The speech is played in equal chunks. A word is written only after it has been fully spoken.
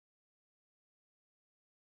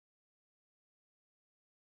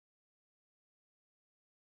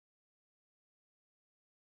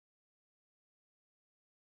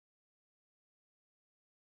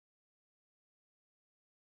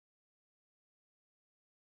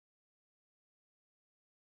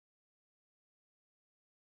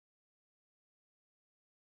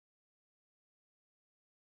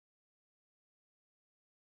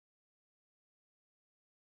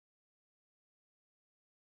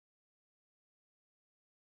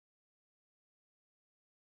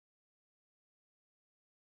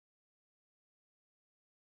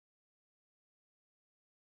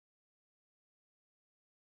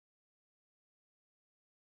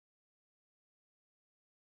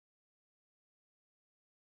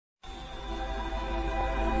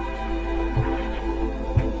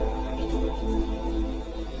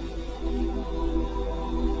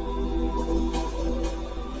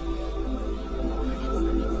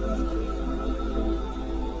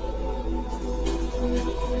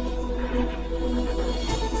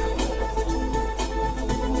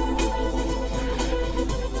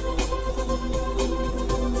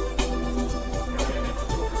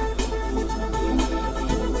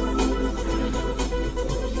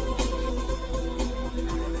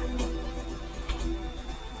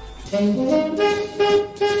In the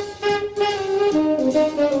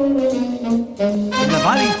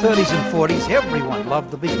 1930s and 40s, everyone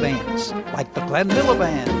loved the big bands, like the Glenn Miller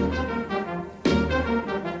Band.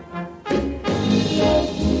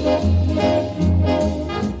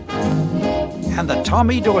 And the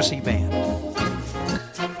Tommy Dorsey Band.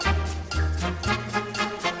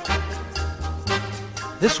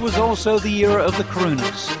 This was also the era of the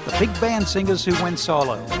crooners, the big band singers who went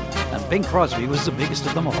solo, and Bing Crosby was the biggest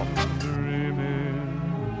of them all.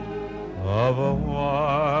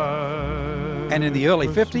 And in the early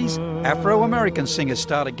 50s, Afro-American singers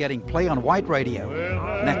started getting play on white radio.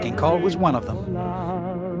 Nat King Cole was one of them.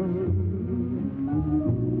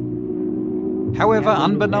 However,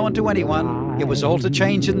 unbeknown to anyone, it was all to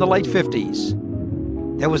change in the late 50s.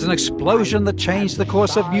 There was an explosion that changed the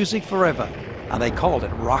course of music forever, and they called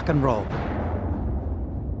it rock and roll.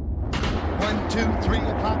 1, 2, 3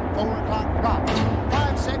 o'clock, 4 o'clock, rock.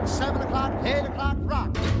 5, 6, 7 o'clock, 8 o'clock,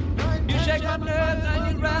 rock. You shake my nerves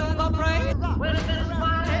and you rattle my brain. Well, if it's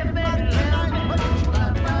my head, baby,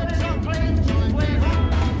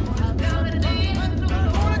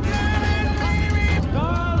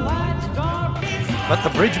 but the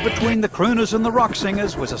bridge between the crooners and the rock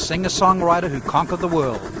singers was a singer-songwriter who conquered the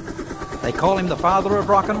world. They call him the father of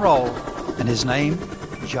rock and roll, and his name,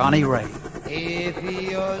 Johnny Ray. If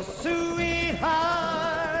your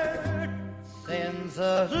sweetheart sends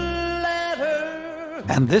a letter.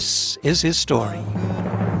 And this is his story.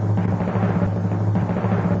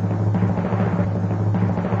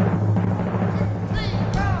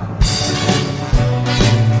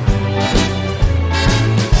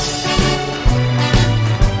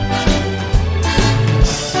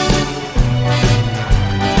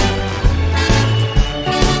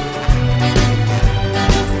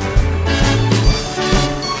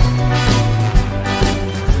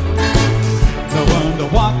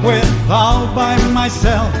 All by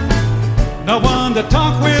myself, no one to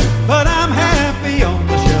talk with, but I'm happy on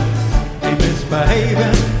the shelf. Ain't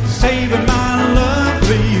misbehaving, saving my love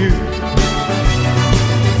for you.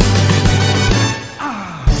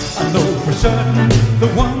 I know for certain the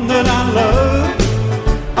one that I love,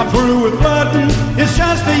 I'm through with flirting, it's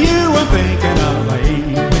just for you I'm thinking of.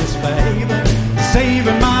 Ain't misbehaving,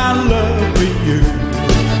 saving my love for you.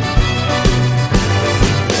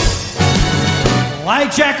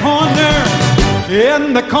 Like Jack Horner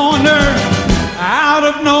in the corner, out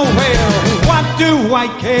of nowhere, what do I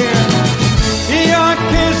care? Your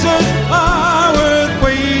kisses are worth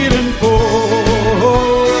waiting for.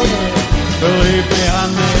 Believe me,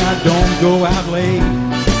 honey, I don't go out late,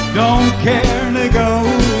 don't care to go.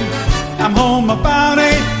 I'm home about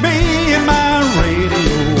 8, me and my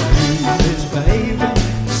radio. Ain't misbehaving,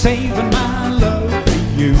 saving my love for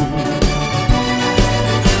you.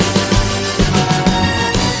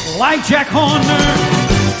 Like Jack Horner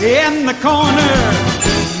in the corner,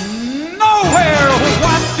 nowhere,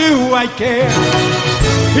 what do I care?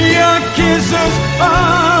 Your kisses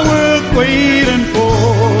are worth waiting for.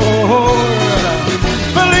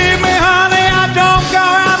 Believe me, honey, I don't go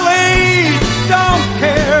out late, don't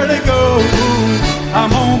care to go.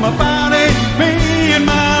 I'm home about 8, me and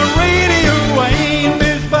my radio. Ain't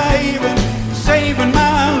misbehaving, saving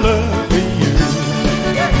my love for you.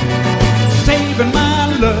 Saving my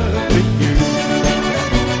love.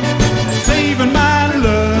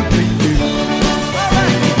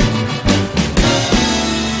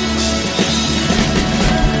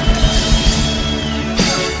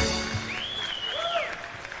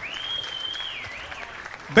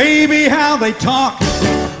 Baby, how they talk,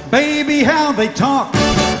 baby, how they talk,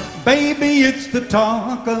 baby, it's the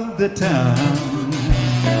talk of the town.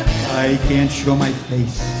 I can't show my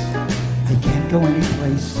face, I can't go any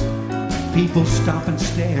place. People stop and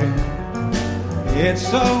stare, it's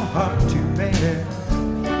so hard to bear.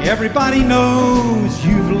 Everybody knows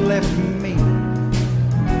you've left me,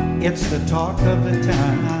 it's the talk of the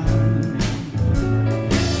town.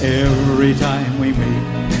 Every time we meet,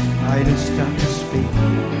 I just stop to speak.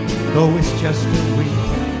 Though it's just a week,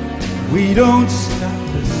 we don't stop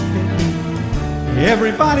to speak.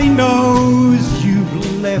 Everybody knows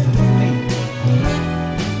you've left me,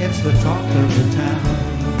 it's the talk of the town.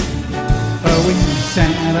 We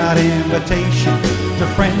sent out invitations to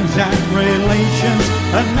friends and relations,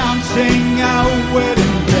 announcing our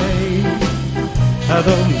wedding day.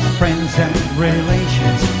 Those friends and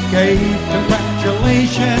relations gave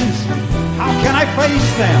congratulations. How can I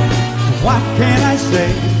face them? What can I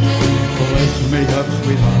say? Let's make up,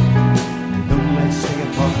 sweetheart. Don't let's stay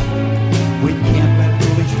apart. We can't let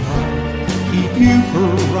foolish pride keep you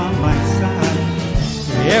from my side.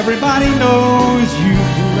 Everybody knows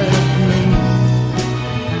you've left me,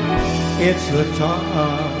 It's the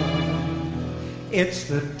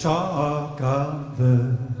talk of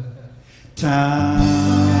the town.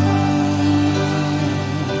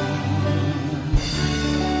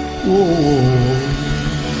 Whoa.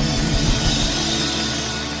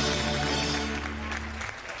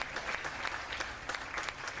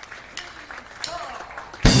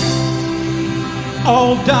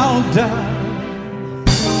 All dolled up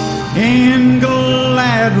in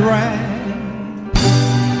glad rags,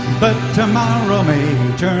 but tomorrow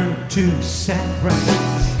may turn to sad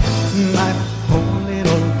rags. My poor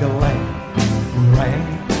little glad rag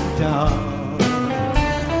doll.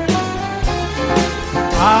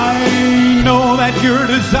 I know that you're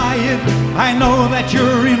desired, I know that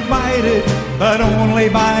you're invited, but only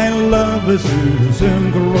by lovers who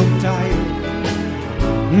soon grow tired.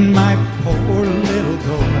 My poor little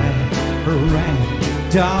glad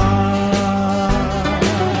rag doll.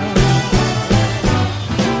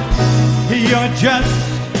 You're just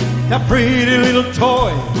a pretty little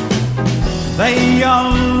toy they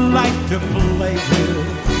all like to play with.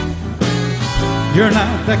 You're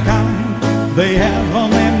not the kind they have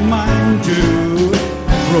on their mind to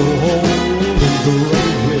grow old and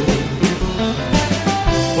gray with.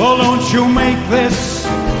 Well, don't you make this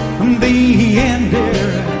the end,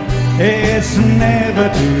 dear. It's never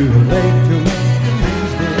too late to make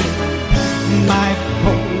amends, dear. My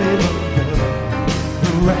poor little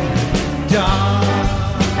rag doll.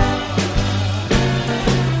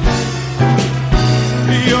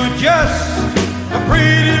 You're just a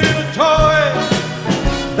pretty little toy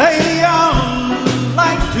they all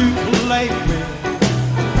like to play with.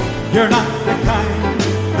 You're not the kind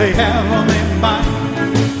they have on their mind.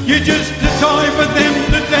 You're just a toy for them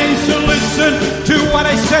today, so listen to what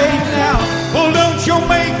I say now. Well, don't you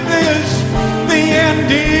make this the end,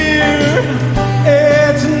 dear.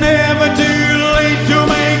 It's never too late to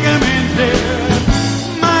make amends, dear.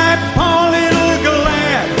 My poor little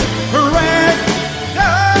glad rag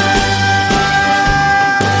doll.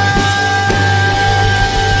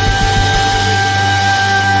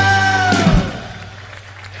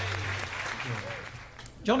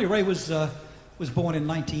 Johnny Ray was born in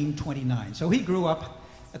 1929, so he grew up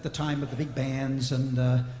at the time of the big bands and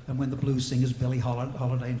when the blues singers, Billie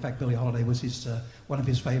Holiday. In fact, Billie Holiday was one of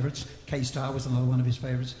his favorites. K-Star was another one of his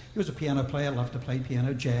favorites. He was a piano player, loved to play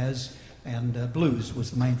piano, jazz, and blues was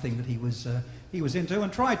the main thing that he was into,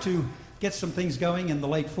 and tried to get some things going in the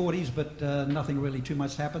late 40s, but nothing really too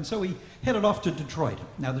much happened. So he headed off to Detroit.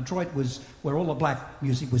 Now, Detroit was where all the black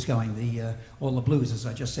music was going, all the blues, as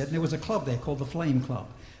I just said, and there was a club there called the Flame Club,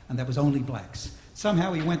 and that was only blacks.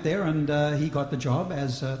 Somehow he went there and he got the job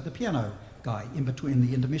as the piano guy in between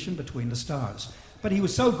the intermission between the stars. But he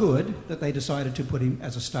was so good that they decided to put him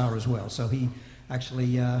as a star as well. So he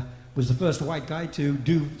actually was the first white guy to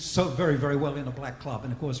do so very, very well in a black club.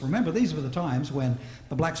 And of course, remember, these were the times when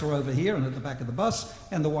the blacks were over here and at the back of the bus,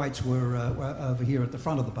 and the whites were over here at the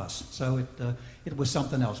front of the bus. So it was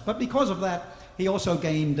something else. But because of that, he also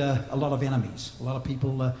gained a lot of enemies. A lot of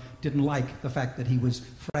people didn't like the fact that he was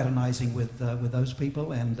fraternizing with those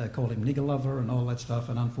people and called him nigger lover and all that stuff.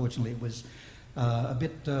 And unfortunately, it was a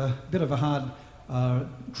bit of a hard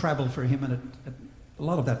travel for him, and a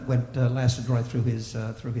lot of that lasted right through his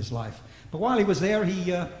life. But while he was there,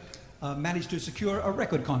 he managed to secure a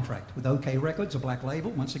record contract with OK Records, a black label,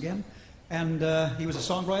 once again. And he was a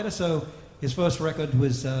songwriter, so his first record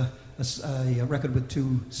was a record with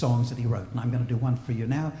 2 songs that he wrote. And I'm going to do one for you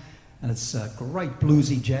now. And it's a great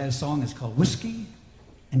bluesy jazz song. It's called Whiskey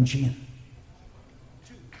and Gin.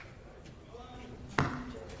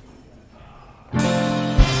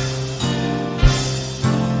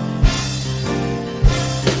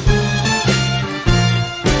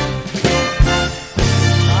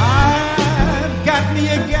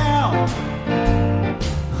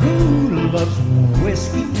 Loves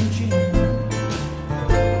whiskey and gin.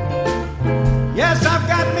 Yes, I've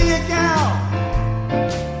got me a gal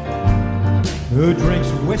who drinks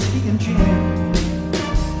whiskey and gin.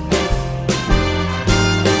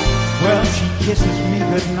 Well, she kisses me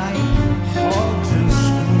goodnight, hugs and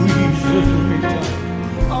squeezes me tight.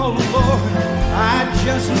 Oh Lord, I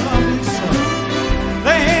just love it so.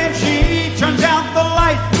 Then she turns out the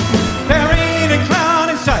light, there ain't a cloud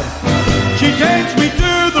in sight. She takes me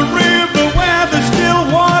to the river where the still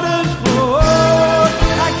waters flow.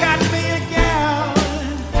 I got me a gal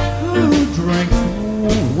who drinks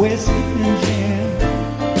whiskey and gin.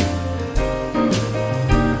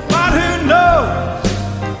 But who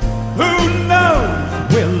knows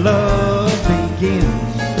where love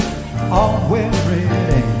begins or where it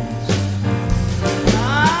ends.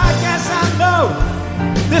 I guess I know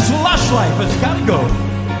this lush life has got to go.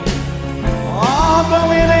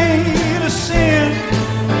 although it ain't a sin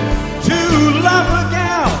to love a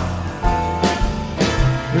gal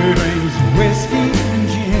who drinks whiskey and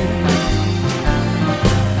gin.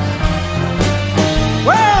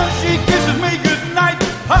 Well, she kisses me goodnight,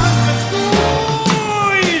 hugs and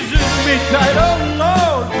squeezes me tight. Oh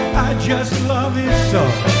Lord, I just love it so.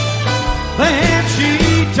 Then she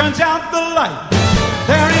turns out the light.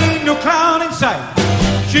 There ain't no cloud in sight.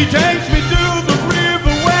 She takes me to the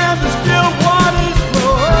river where the still waters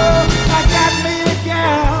flow. I got me a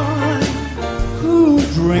gal who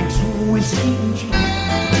drinks whiskey and gin.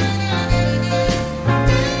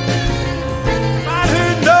 But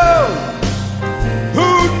who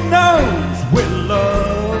knows where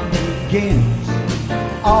love begins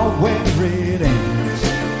or where it ends.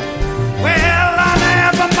 Well, I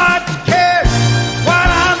never much care what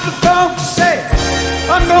other folks say.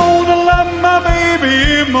 I'm gonna love my baby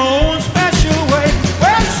in my own special way.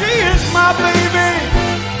 Well, she is my baby.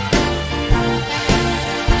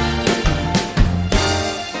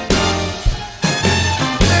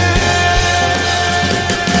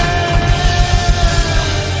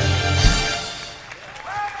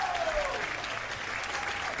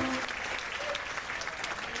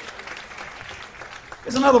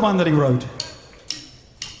 There's another one that he wrote.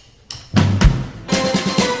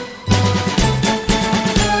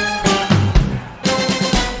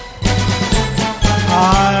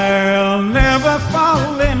 I'll never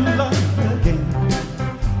fall in love again.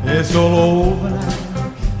 It's all over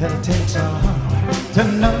now. It takes a heart to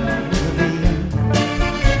know the end.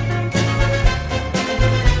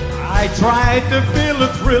 I tried to feel the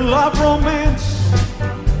thrill of romance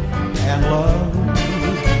and love,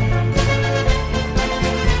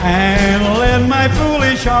 and let my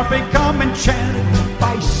foolish heart become enchanted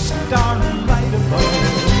by starlight above.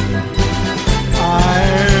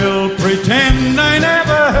 I'll pretend I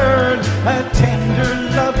never heard a tender,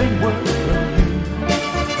 loving word from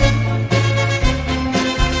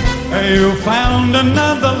you. You found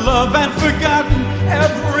another love and forgotten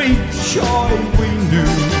every joy we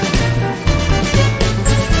knew.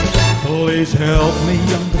 Please help me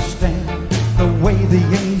understand the way the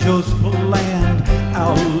angels planned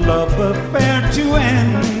our love affair to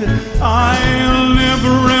end. I'll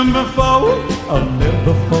never fall in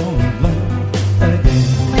love again.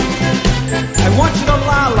 I want you to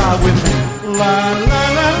la-la with me.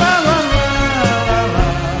 La-la-la-la-la-la-la-la.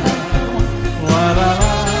 La-la-la.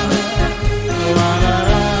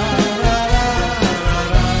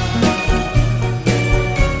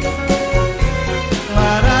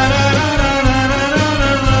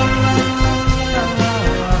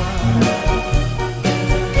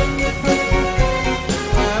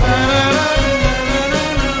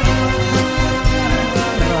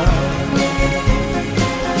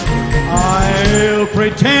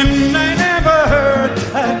 Pretend I never heard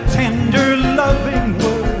a tender, loving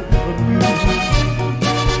word from you.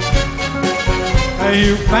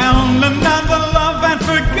 You found another love and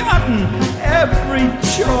forgotten every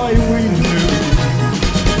joy we knew.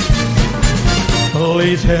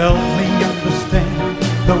 Please help me understand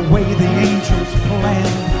the way the angels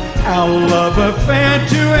planned our love affair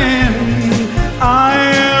to end.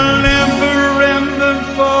 I'll never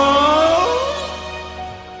fall.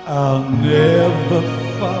 I'll never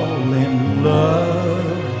fall in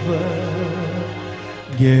love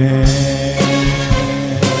again.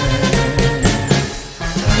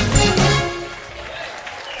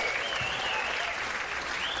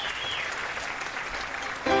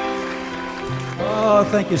 Oh,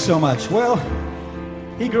 thank you so much. Well,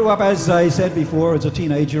 he grew up, as I said before, as a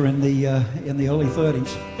teenager in the early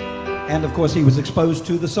 30s. And of course, he was exposed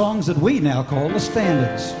to the songs that we now call the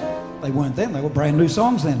standards. They weren't then, they were brand new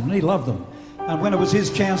songs then, and he loved them. And when it was his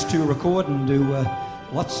chance to record and do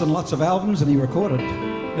lots and lots of albums, and he recorded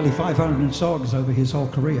nearly 500 songs over his whole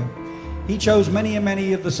career, he chose many and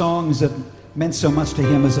many of the songs that meant so much to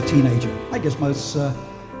him as a teenager. I guess much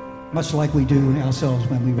like we do ourselves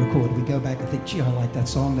when we record. We go back and think, gee, I like that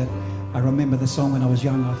song. That I remember the song when I was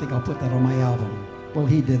young. I think I'll put that on my album. Well,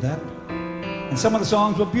 he did that. And some of the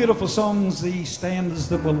songs were beautiful songs, the standards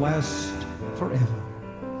that will last forever.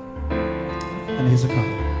 And here's a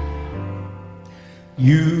couple.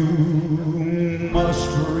 You must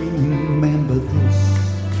remember this.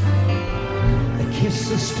 A kiss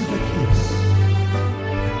is still a kiss.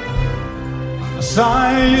 A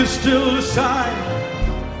sigh is still a sigh.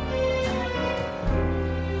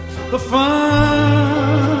 The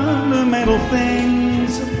fundamental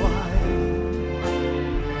things apply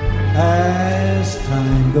as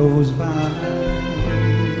time goes by.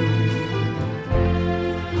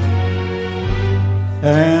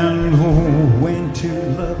 And when two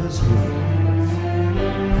lovers meet,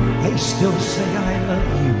 still say I love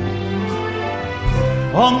you.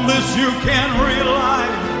 On this you can rely.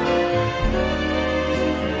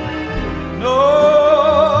 No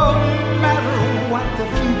matter what the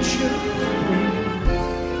future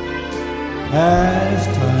brings, as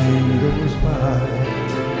time goes by.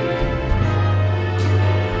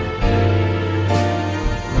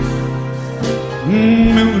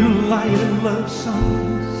 Moonlight and love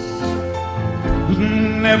songs,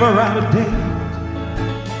 never out of date.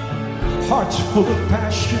 Hearts full of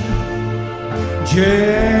passion,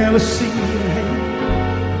 jealousy and hate.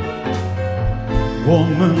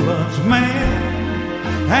 Woman loves man,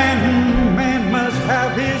 and man must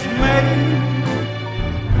have his mate,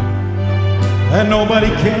 and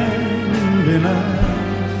nobody can deny.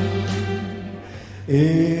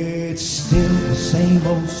 It's still the same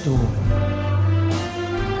old story,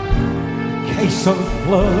 case of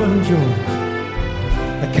love and joy,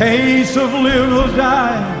 a case of live or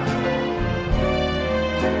die.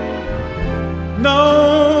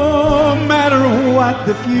 No matter what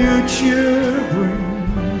the future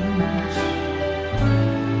brings,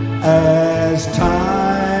 as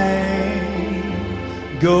time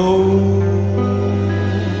goes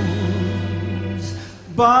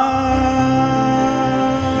by.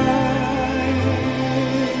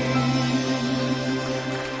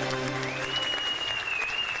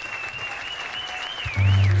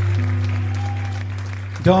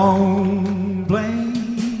 Don't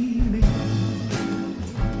blame me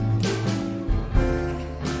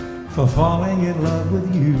for falling in love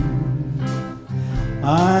with you.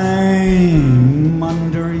 I'm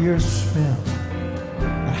under your spell,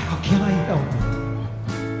 but how can I help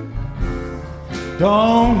it?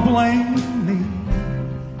 Don't blame me.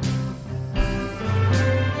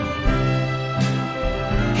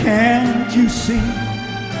 Can't you see?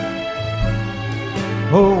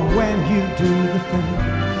 Oh, when you do the things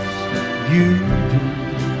you do,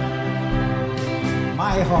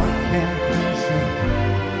 my heart can't conceive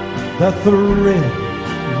the thrill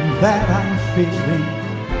that I'm feeling.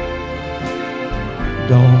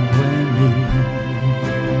 Don't blame me.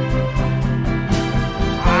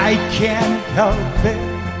 I can't help it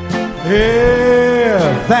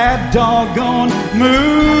if that doggone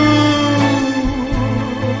moon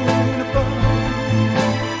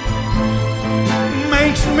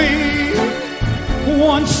makes me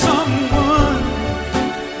want someone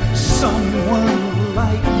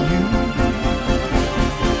like you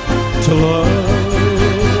to love.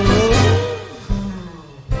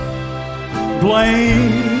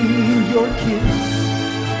 Blame your kiss,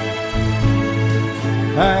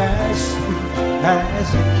 as sweet as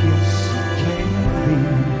a kiss can be,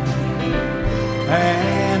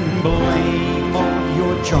 and blame all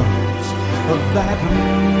your charms that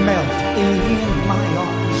melt in my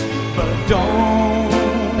arms, but don't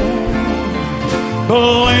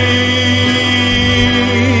blame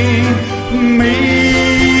me.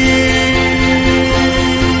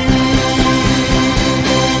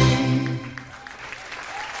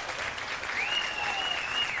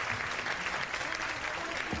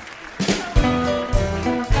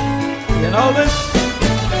 You know this?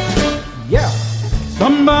 Yeah.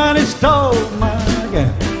 Somebody stole my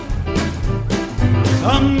gal.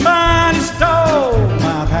 Somebody stole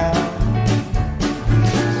my pal.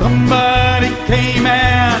 Somebody came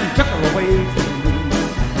and took her away from me.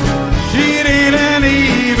 She didn't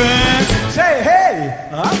even say, hey,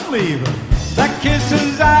 I'm leaving. That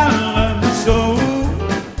kisses I love so.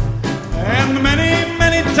 And many,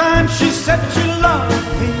 many times she said she loved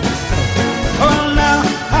me so. Oh, now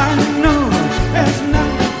I know, yes, now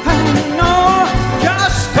I know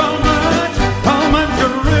just how much you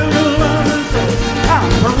really love me so. I'm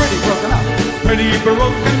pretty broken up, pretty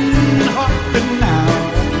broken hearted now.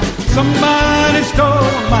 Somebody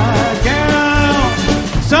stole my gal.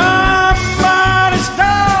 Somebody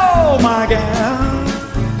stole my gal.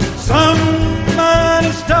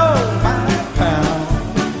 Somebody stole my pal.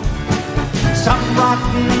 Some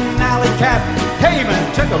rotten alley cat came and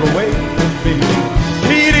took her away from me.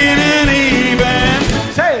 He didn't even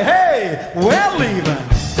say, hey, we're leaving.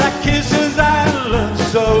 That kisses I love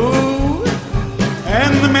so.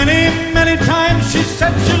 And the many, many times she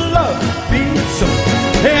said she loved me so.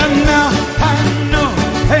 And now I know,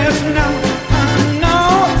 yes, now I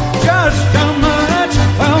know just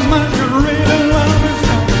how much you really love me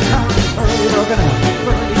so. I'm pretty broken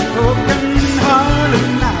hearted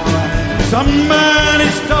now. Somebody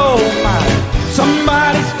stole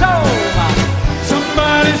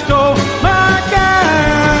my gal.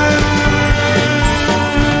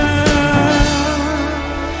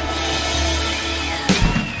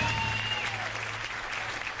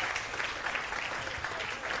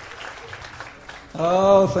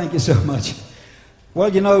 thank you so much.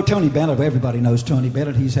 Well, you know, Tony Bennett, everybody knows Tony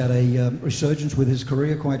Bennett. He's had a resurgence with his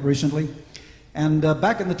career quite recently. And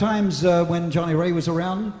back in the times when Johnny Ray was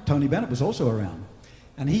around, Tony Bennett was also around.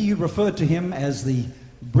 And he referred to him as the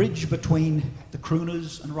bridge between the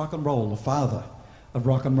crooners and rock and roll, the father of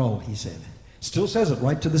rock and roll, he said. Still says it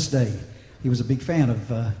right to this day. He was a big fan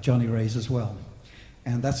of Johnny Ray's as well.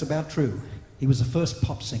 And that's about true. He was the first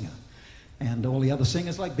pop singer. And all the other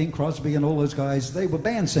singers, like Bing Crosby and all those guys, they were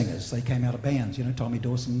band singers. They came out of bands, you know, Tommy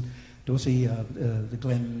Dorsey, the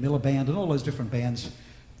Glenn Miller Band, and all those different bands.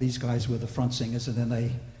 These guys were the front singers, and then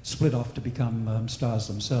they split off to become stars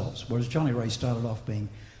themselves. Whereas Johnny Ray started off being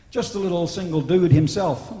just a little single dude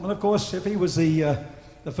himself. And of course, if he was the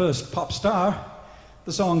first pop star,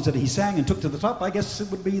 the songs that he sang and took to the top, I guess it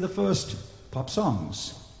would be the first pop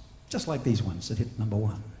songs, just like these ones that hit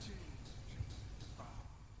 #1.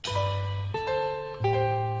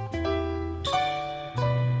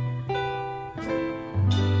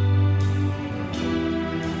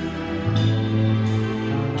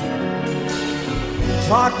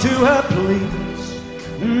 Talk to her, please,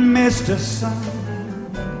 Mr. Sun.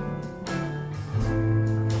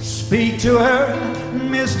 Speak to her,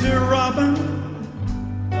 Mr. Robin,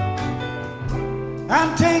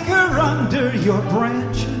 and take her under your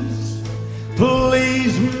branches,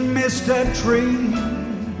 please, Mr. Tree.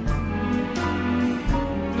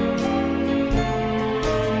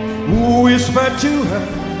 Whisper to her,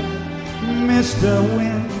 Mr.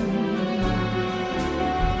 Wind.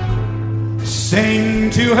 Sing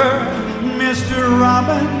to her, Mr.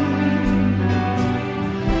 Robin,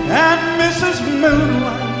 and Mrs.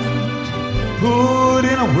 Moonlight, put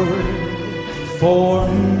in a word for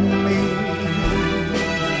me.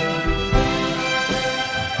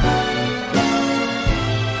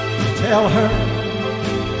 Tell her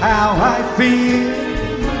how I feel.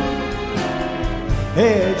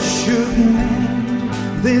 It shouldn't end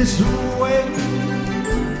this way.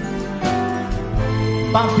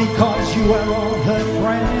 But because you are all her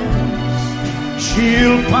friends,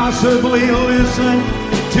 she'll possibly listen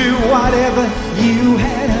to whatever you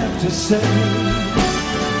have to say.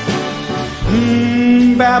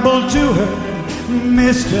 Babble to her,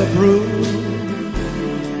 Mr. Brew.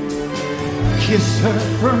 Kiss her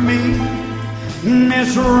for me,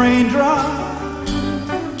 Miss Raindrop,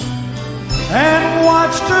 and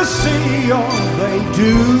watch to see all they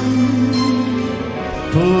do.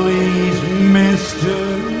 Please, Mr.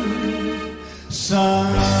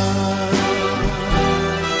 Sun.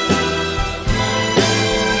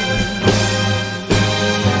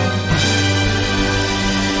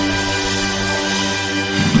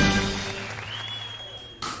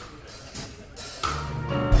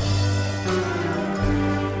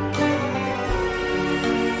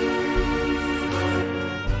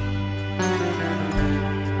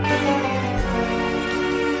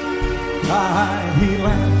 He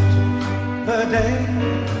left the day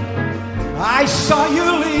I saw you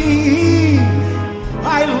leave.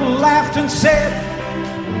 I laughed and said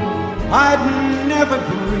I'd never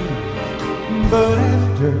grieve, but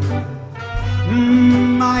after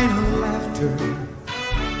my laughter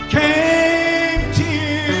came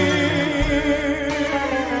tears.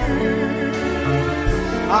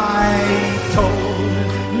 I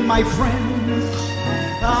told my friends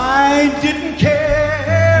I didn't care.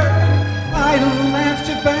 I laughed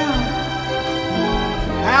about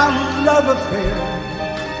our love affair,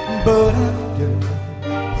 but after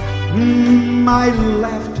my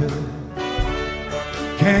laughter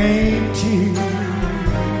came tears.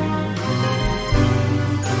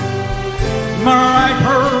 My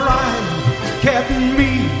pride kept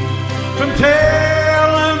me from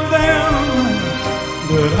telling them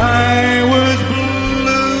that I was blue.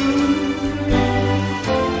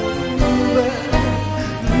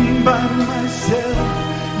 By myself,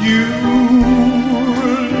 you'll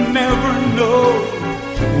never know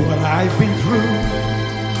what I've been through.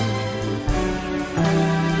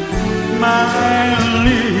 My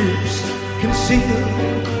lips conceal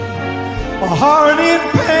a heart in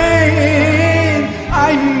pain. I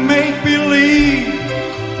make believe,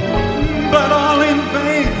 but all in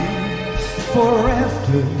vain. For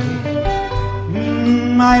after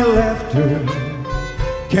my laughter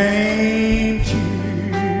came to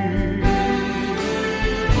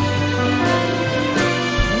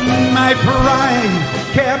my pride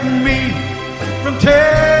kept me from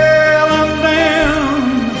telling them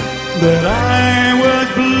that I was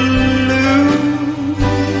blue.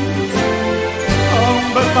 Oh,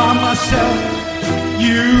 but by myself,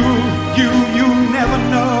 you never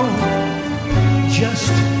know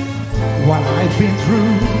just what I've been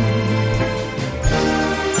through.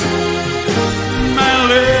 My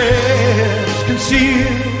lips sincere,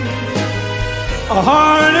 a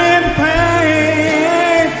heart in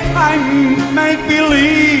pain. I make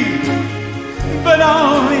believe, but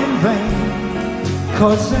all in vain.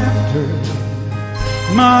 'Cause after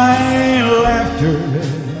my laughter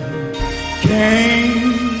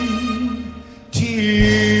came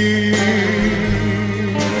tears.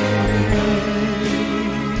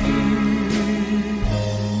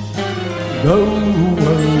 Go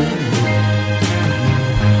away.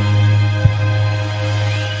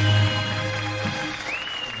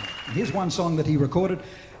 Here's one song that he recorded,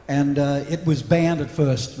 and it was banned at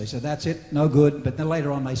first. They said, that's it, no good. But then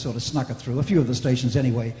later on, they sort of snuck it through, a few of the stations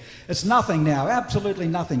anyway. It's nothing now, absolutely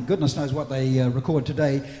nothing. Goodness knows what they record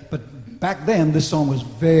today. But back then, this song was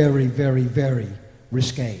very, very, very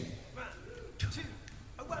risque.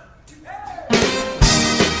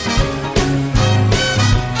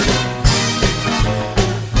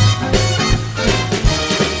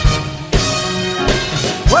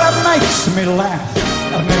 Well, it makes me laugh,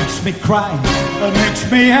 it makes me cry, it makes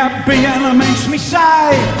me happy and it makes me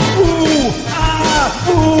sigh. Ooh, ah,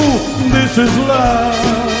 ooh, this is love.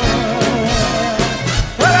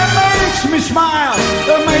 Well, it makes me smile,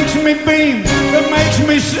 it makes me beam, it makes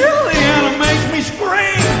me silly and it makes me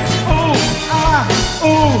scream. Ooh, ah,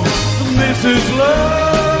 ooh, this is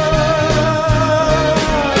love.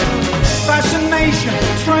 Fascination,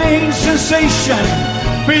 strange sensation,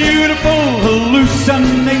 beautiful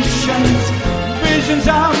hallucinations, visions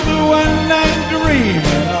of the one I dream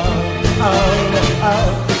of.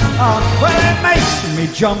 Well, it makes me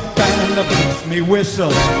jump and it makes me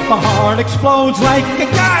whistle. My heart explodes like a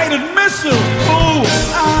guided missile. Ooh,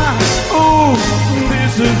 ah, ooh,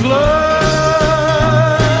 this is love.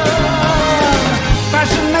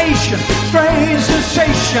 Fascination, strange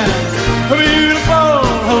sensation, beautiful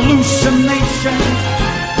hallucinations,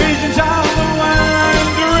 visions of the one I'm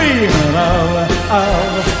dreaming of.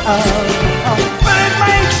 But it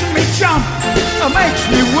makes me jump, it makes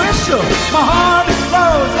me whistle. My heart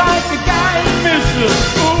explodes like a guided missile.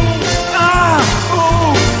 Ooh, ah,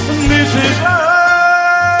 ooh, this is love.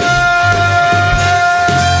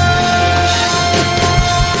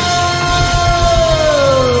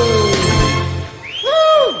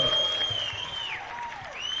 Woo!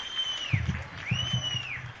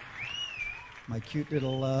 My cute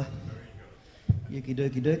little yucky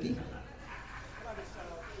dokey dokey.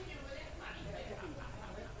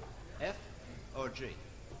 F or G?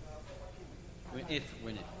 F,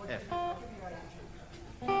 win it. F.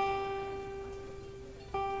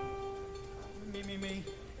 Me.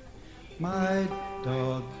 My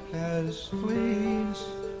dog has fleas.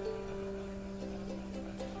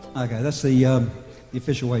 Okay, that's the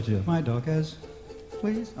official way to do it. My dog has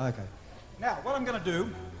fleas. Okay. Now, what I'm going to do,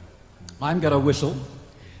 I'm going to whistle,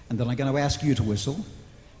 and then I'm going to ask you to whistle,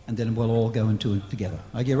 and then we'll all go into it together.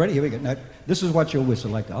 Okay, you ready? Here we go. Now, this is what you'll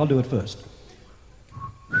whistle like. I'll do it first.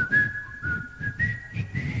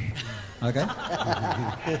 Okay?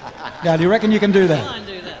 Now, do you reckon you can do that? I can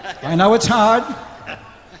do that. I know it's hard.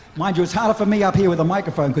 Mind you, it's harder for me up here with a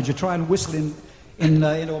microphone because you try and whistle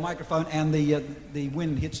into a microphone and the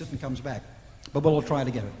wind hits it and comes back. But we'll all try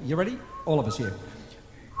together. You ready? All of us here.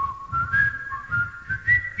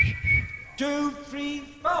 2, 3,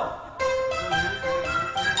 4.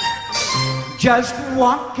 Just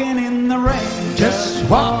walking in the rain, Just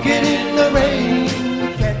walking in the rain,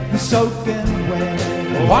 getting soaking wet,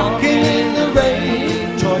 walking in the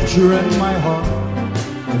rain, torturing my heart,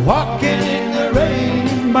 walking in the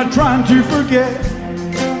rain, but trying to forget.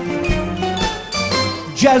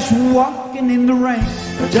 Just walking in the rain,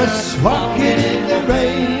 just walking in the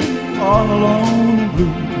rain, all alone and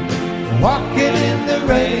blue, walking in the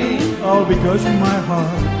rain, all because my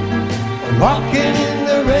heart walking in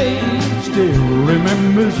the rain, still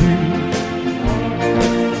remembers you.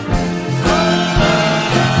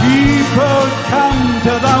 People come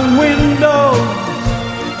to the window,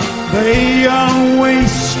 they always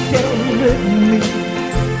stare at me.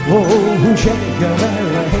 Oh, shake their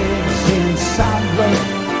heads in silence,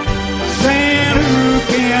 saying, who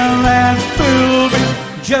can that fool be?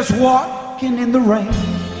 Just walking in the rain,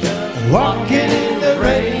 walking in the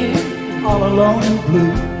rain, all alone and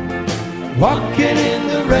blue, walking in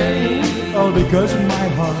the rain, all because my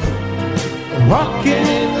heart walking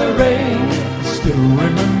in the rain, still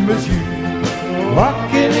remembers you.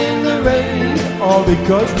 walking in the rain, All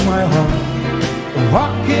because my heart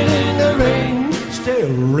walking in the rain,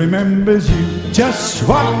 still remembers you. just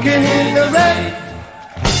walking in the rain.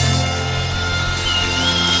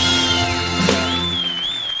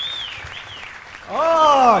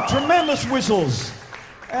 Oh, tremendous whistles.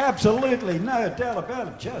 Absolutely, no doubt about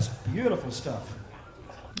it. Just beautiful stuff.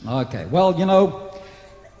 Okay, well, you know,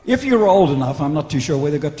 if you were old enough, I'm not too sure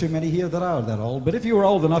whether they've got too many here that are that old, but if you were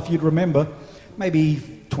old enough, you'd remember maybe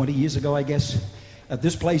 20 years ago, I guess, at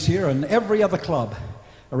this place here and every other club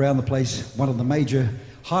around the place, one of the major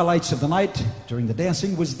highlights of the night during the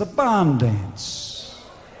dancing was the barn dance.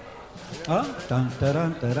 Huh? Dun, dun,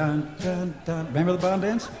 dun, dun, dun, dun, dun. Remember the barn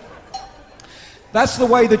dance? That's the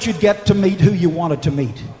way that you'd get to meet who you wanted to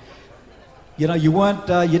meet. You know,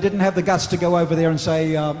 you didn't have the guts to go over there and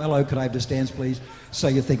say, hello, could I have this dance, please? So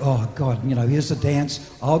you think, oh, God, you know, here's the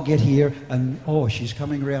dance. I'll get here, and, oh, she's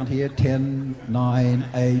coming around here, 10, 9,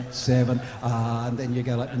 8, 7, and then you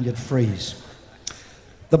go like, and you'd freeze.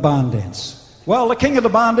 The barn dance. Well, the king of the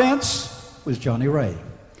barn dance was Johnny Ray,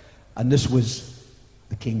 and this was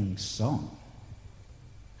the king's song.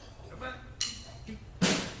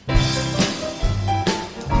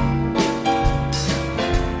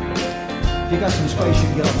 If you got some space, you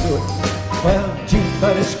can get up and do it. Well, gee,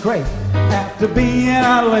 but it's great after being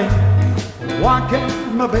out late,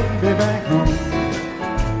 walking my baby back home.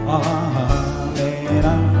 Laying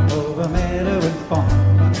out over meadow and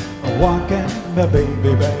farm, walking my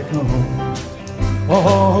baby back home.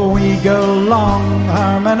 Oh, we go along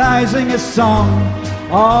harmonizing a song,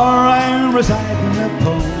 or I'm reciting a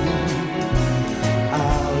poem.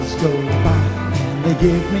 Hours go by and they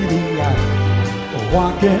give me the eye,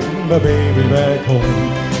 walking my baby back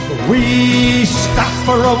home. We stop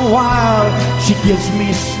for a while, she gives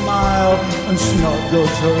me a smile and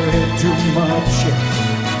snuggles her head to my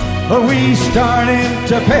chest. We start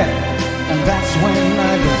into pet, and that's when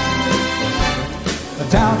I get the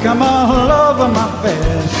talc all over my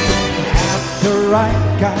vest. After I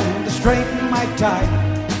kind of straighten my tie,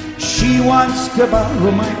 she wants to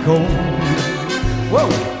borrow my comb. Whoa!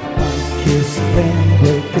 One kiss, then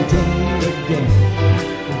we'll continue again,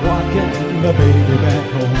 walking the baby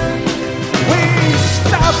back home. We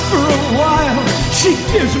stop for a while, she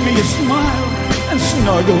gives me a smile and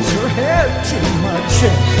snuggles her head to my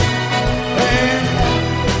chest.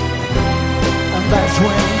 And that's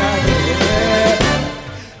when I get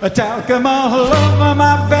a talcum all over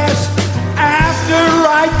my vest. After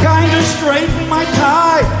I kind of straighten my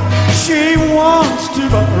tie, she wants to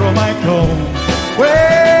borrow my comb.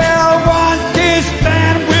 Well, one kiss,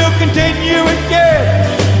 then we'll continue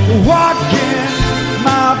again, walking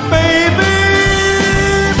my baby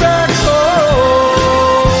back home.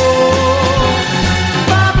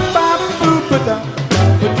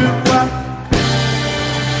 Ba-ba-boo-ba-da-ba-ba-doo-ba.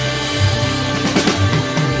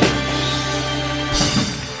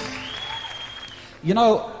 You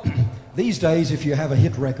know, these days, if you have a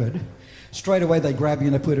hit record, straight away they grab you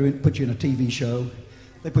and they put you in a TV show.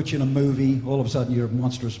 They put you in a movie. All of a sudden, you're a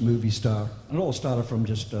monstrous movie star. And it all started from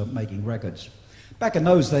just making records. Back in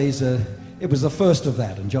those days, it was the first of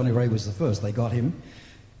that, and Johnny Ray was the first. They got him,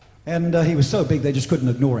 and he was so big they just couldn't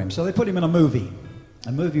ignore him. So they put him in a movie.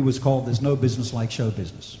 A movie was called There's No Business Like Show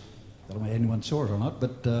Business. I don't know if anyone saw it or not,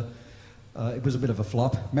 but it was a bit of a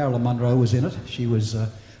flop. Marilyn Monroe was in it. She was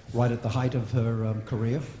right at the height of her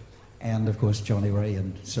career, and of course Johnny Ray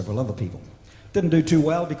and several other people. Didn't do too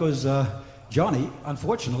well because Johnny,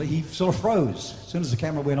 unfortunately, he sort of froze. As soon as the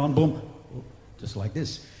camera went on, boom, just like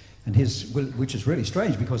this. And which is really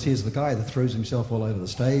strange because here's the guy that throws himself all over the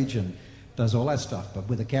stage and does all that stuff. But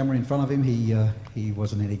with a camera in front of him, he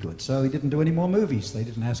wasn't any good. So he didn't do any more movies. They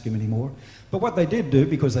didn't ask him anymore. But what they did do,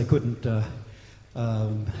 because they couldn't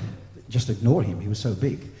just ignore him, he was so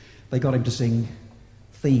big, they got him to sing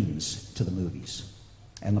themes to the movies.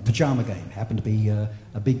 And The Pajama Game happened to be a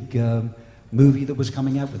big movie that was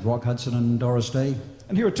coming out with Rock Hudson and Doris Day.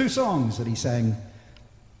 And here are two songs that he sang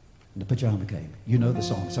in The Pajama Game. You know the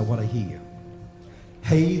song, so what I hear.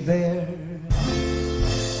 Hey there,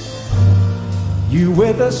 you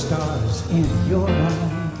with the stars in your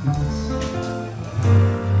eyes.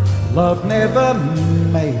 Love never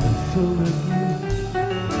made a fool of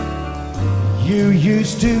you. You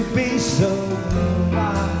used to be so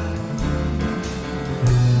blind.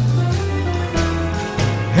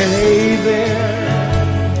 Hey there,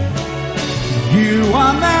 you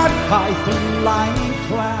on that high-flying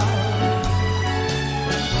cloud.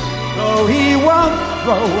 Though he won't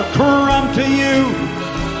throw a crumb to you,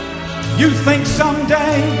 you think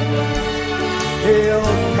someday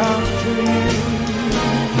he'll come to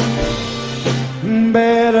you.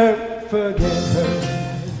 Better forget her.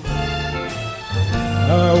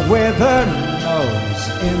 Her weather nose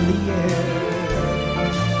in the air.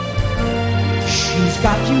 She's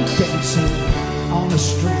got you dancing on a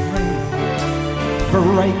string,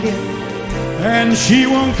 breaking, and she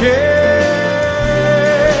won't care.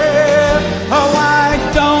 Oh, why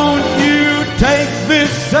don't you take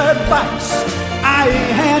this advice I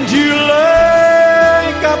hand you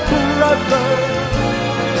like a brother?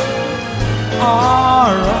 Or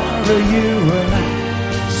are you and I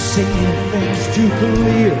seeing things too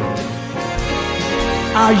clear?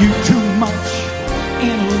 Are you too much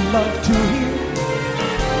in love to hear?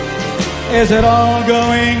 Is it all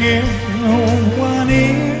going in one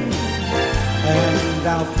ear and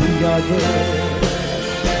out the other?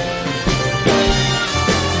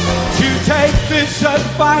 To take this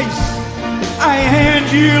advice I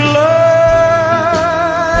hand you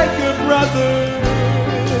like a brother.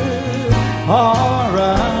 Or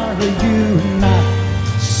are you not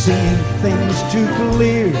seeing things too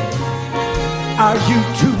clear? Are you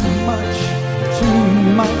too much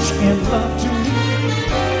in love to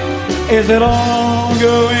hear? Is it all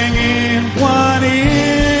going in one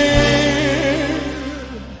ear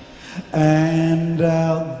and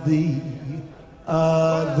out the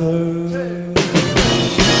other?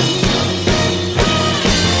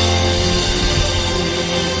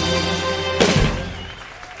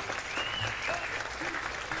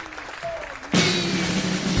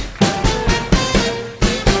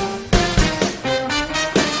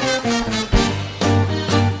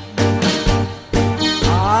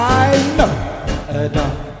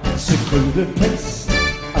 Secluded place,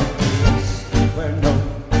 a place where no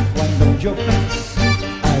one knows your face. A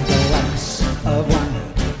glass of wine,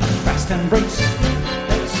 a fast embrace.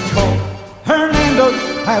 It's called Hernando's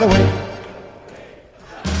Hideaway.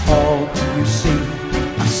 All you see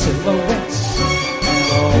are silhouettes,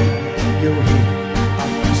 and all you hear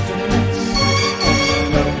are castanets. And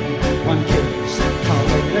no one cares how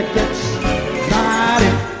late it gets. Not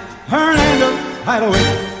in Hernando's Hideaway.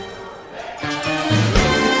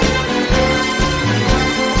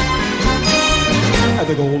 At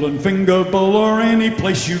the Golden Finger Bowl or any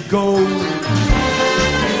place you go,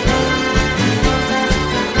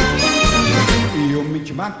 you'll meet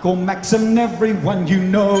your Michael Max and everyone you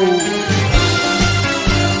know.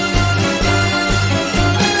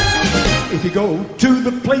 If you go to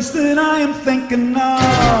the place that I am thinking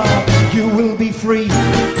of, you will be free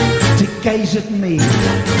to gaze at me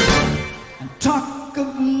and talk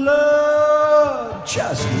of love.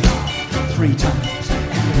 Just nod 3 times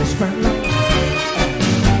and whisper love.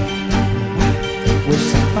 We'll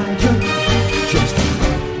find you just a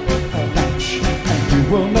match, and you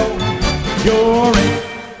will know you're in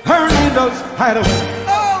Hernando's Hideaway.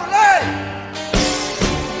 Olé!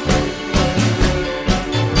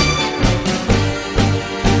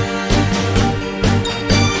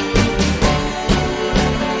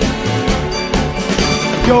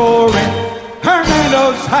 You're in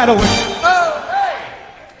Hernando's Hideaway.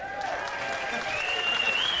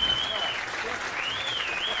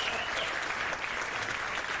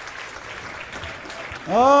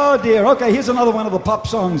 Oh dear. Okay, here's another one of the pop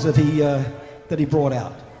songs that he brought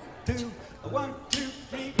out. 2, 1, 2,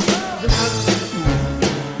 3.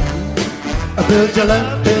 Build your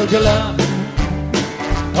love, build your love.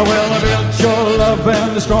 Oh, well, I built your love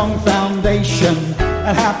and a strong foundation,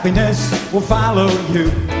 and happiness will follow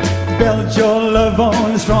you. Build your love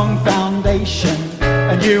on a strong foundation,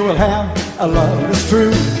 and you will have a love that's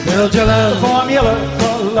true. Build your love, the formula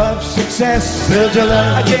for love success. Build your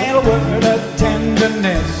love, a gentle word of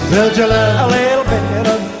tenderness. Build your love, a little bit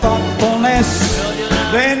of thoughtfulness.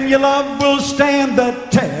 Then your love will stand the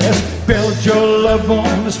test. Build your love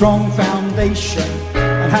on a strong foundation,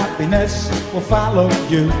 and happiness will follow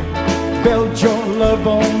you. Build your love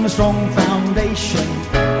on a strong foundation,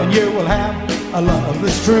 and you will have a love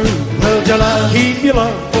that's true. Build your love, keep your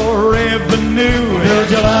love forever new. Build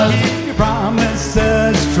your love, keep your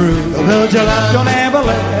promises true. Build your love, don't ever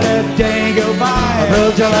let a day go by.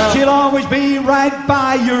 Build your love, she'll always be right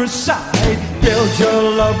by your side. Build your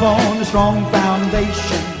love on a strong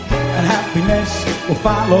foundation, and happiness will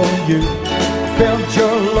follow you. Build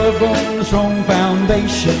your love on a strong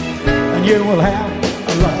foundation, and you will have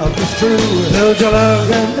a love that's true. Build your love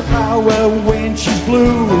in the power when she's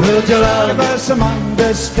blue. Build your love, give her some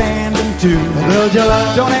understanding too. Build your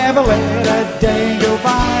love, don't ever let a day go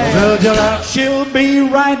by. Build your love, she'll be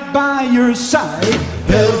right by your side.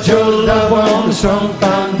 Build your love on a strong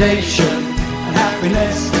foundation, and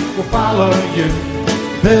happiness will follow you.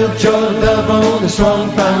 Build your love on a strong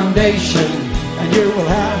foundation, and you will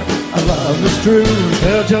have a love that's true.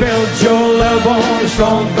 Build your love on a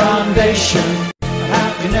strong foundation,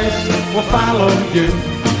 happiness will follow you.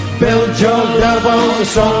 Build your love on a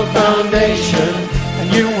strong foundation,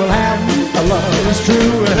 and you will have a love that's true.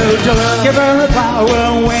 Build your love, give her a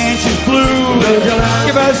power when she's blue. Build your love,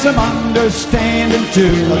 give her some understanding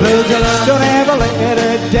too. Build your love, don't ever let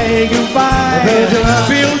a day go by. Build your love,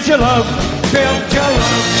 build your love, build your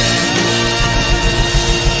love.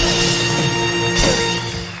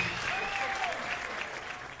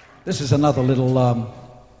 This is another little,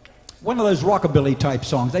 one of those rockabilly type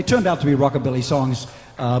songs. They turned out to be rockabilly songs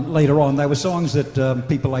later on. They were songs that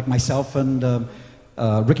people like myself and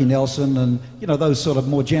Ricky Nelson and, you know, those sort of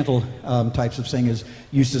more gentle types of singers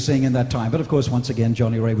used to sing in that time. But of course, once again,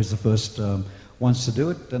 Johnny Ray was the first ones to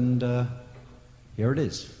do it, and here it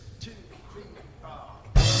is. 2, 3, 4.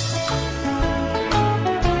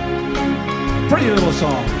 Pretty little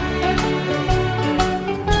song.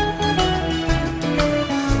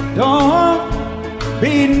 Don't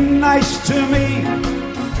be nice to me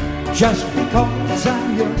just because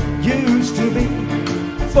I'm your used to be.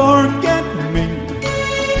 Forget me,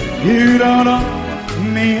 you don't owe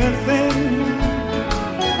me a thing.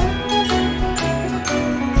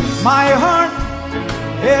 My heart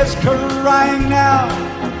is crying now,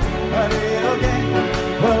 but it'll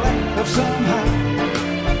get well end somehow.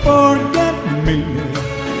 Forget me,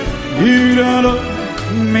 you don't owe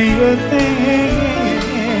me a thing.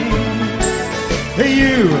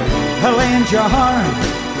 You lend your heart,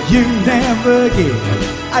 you never give.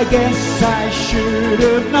 I guess I should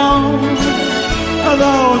have known.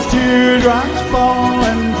 Those teardrops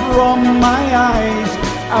falling from my eyes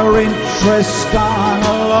are interest on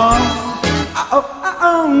a loan.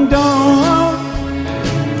 Don't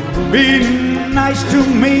be nice to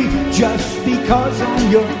me just because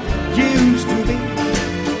I'm your used to be.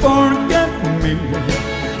 Forget me,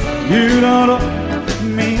 you don't owe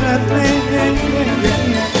me a thing.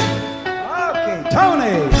 Okay,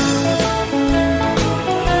 Tony.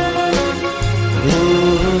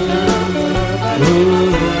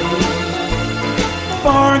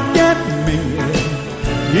 Forget me,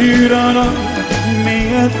 you don't owe me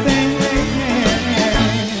a thing.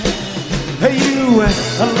 You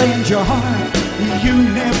lend your heart, you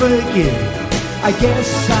never give. I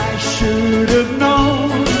guess I should have known.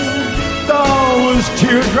 Those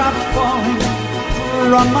teardrops falling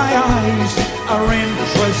from my eyes are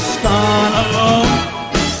interest on a loan.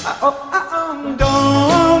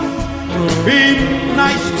 Don't be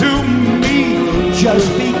nice to me just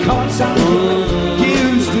because I'm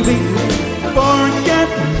used to be. Forget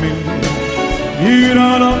me, you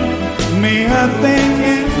don't owe me a thing.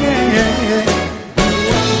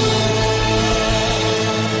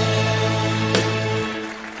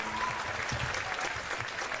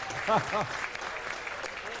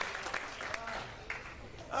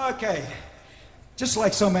 Okay, just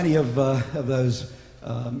like so many of those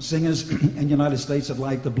singers in the United States that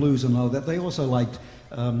liked the blues and all that, they also liked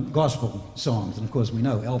gospel songs. And of course, we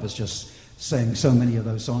know Elvis just sang so many of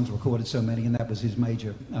those songs, recorded so many, and that was his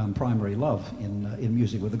major primary love in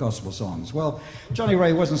music, with the gospel songs. Well, Johnny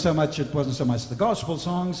Ray wasn't so much the gospel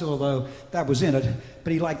songs, although that was in it,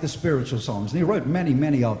 but he liked the spiritual songs, and he wrote many,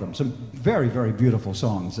 many of them. Some very, very beautiful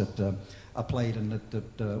songs that are played and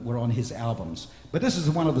that were on his albums. But this is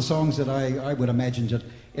one of the songs that I would imagine that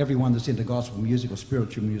everyone that's into gospel music or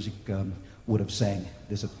spiritual music would have sang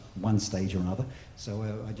this at one stage or another. So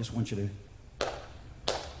I just want you to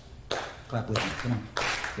clap with me. Come on.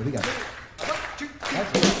 Here we go. 1, 2, 3.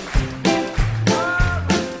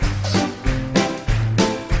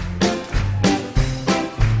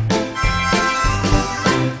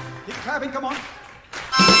 Keep clapping, come on.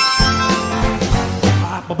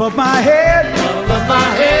 Up above my head,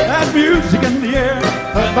 that music in the air.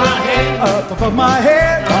 Above my head, up above my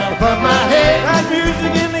head, that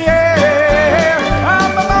music in the air.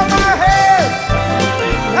 Up above my head,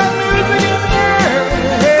 that music in the air.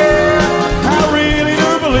 I really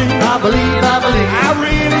do believe, I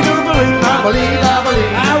really do believe,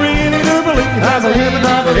 I really do believe there's a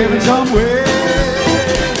heaven somewhere.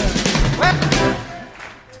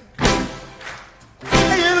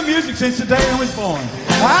 I hear the music since the day I was born.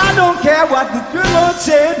 I don't care what the good Lord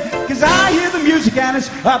said, 'cause I hear the music and it's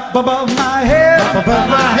up above my head. Up above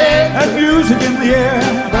my head. That music in the air.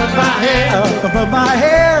 Above my head. Up above my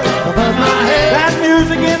head. Above my head. That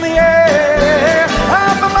music in the air.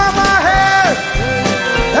 Up above my head.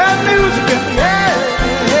 That music in the air.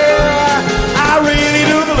 I really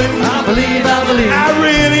do believe. I believe. I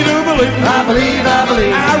really do believe. I believe. I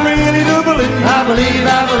really do believe. I believe.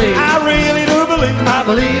 I really do believe. I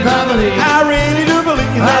believe. I really do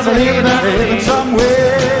believe. There's a heaven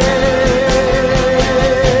somewhere.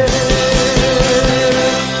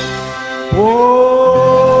 Whoa.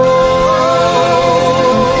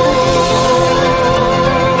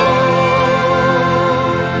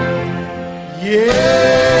 Yeah.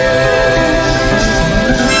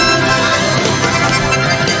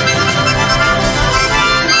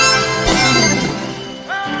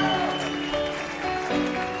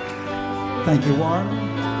 Thank you, Warren.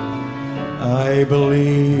 I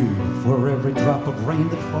believe for every drop of rain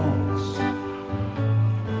that falls,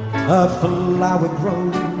 a flower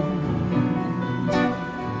grows.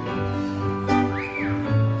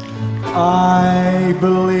 I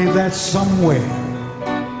believe that somewhere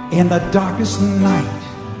in the darkest night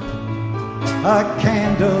a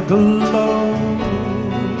candle glows.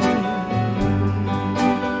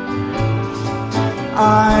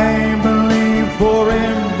 I believe for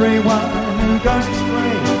everyone who goes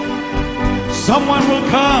astray, someone will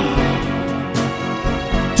come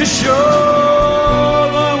to show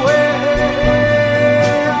the way.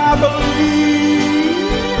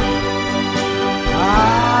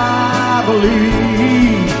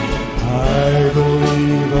 I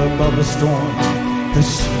believe above the storm, the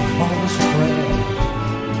smallest prayer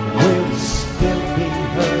will still be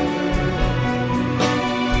heard.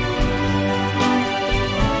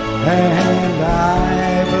 And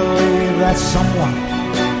I believe that someone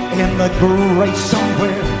in the great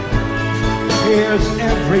somewhere hears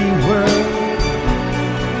every word.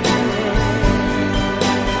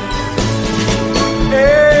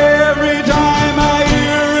 Every time I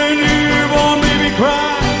hear a newborn baby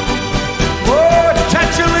cry, oh,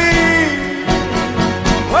 touch a leaf,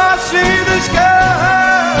 oh, see the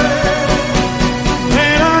sky,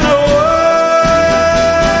 then I know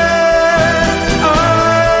I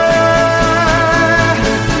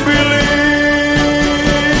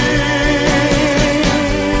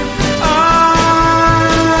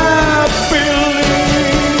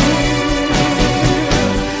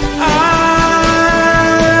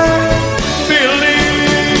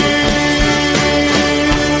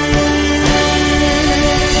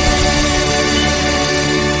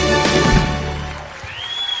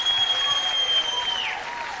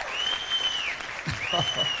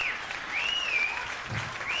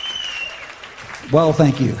Well,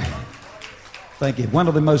 thank you. Thank you. One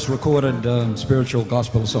of the most recorded spiritual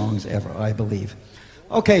gospel songs ever, I believe.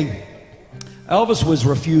 Okay, Elvis was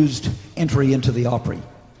refused entry into the Opry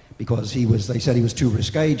because they said he was too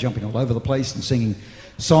risque, jumping all over the place and singing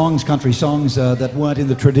songs, country songs that weren't in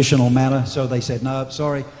the traditional manner. So they said, no,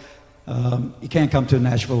 sorry, you can't come to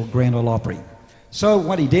Nashville Grand Ole Opry. So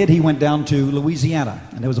what he did, he went down to Louisiana,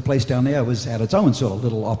 and there was a place down there that had its own sort of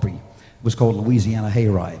little Opry. It was called Louisiana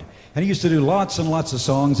Hayride. And he used to do lots and lots of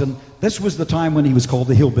songs, and this was the time when he was called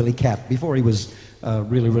the Hillbilly Cat, before he was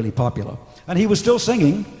really, really popular. And he was still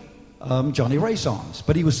singing Johnny Ray songs,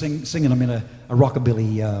 but he was singing them in a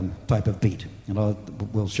rockabilly type of beat. And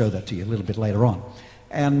we'll show that to you a little bit later on.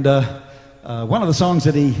 And one of the songs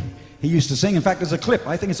that he used to sing, in fact, there's a clip,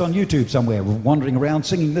 I think it's on YouTube somewhere, wandering around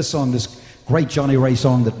singing this song, this great Johnny Ray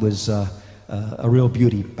song that was a real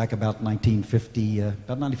beauty back about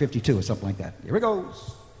 1952 or something like that. Here it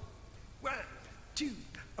goes. 1, 2,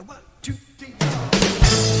 1, 2, 3.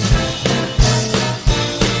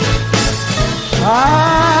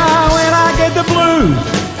 When I get the blues,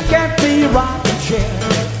 I get me a rocking chair.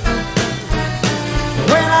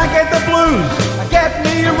 When I get the blues, I get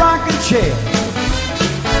me a rocking chair.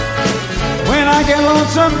 When I get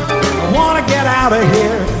lonesome, I want to get out of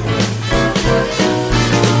here.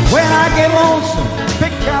 When I get lonesome,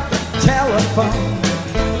 pick up the telephone.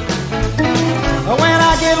 When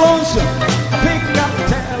I get lonesome, I pick up the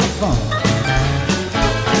telephone.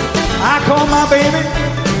 I call my baby,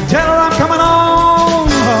 tell her I'm coming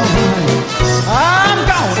home. I'm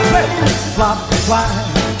gonna play flop and fly.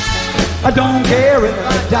 I don't care if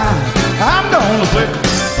I die. I'm gonna play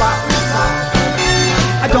flop and fly.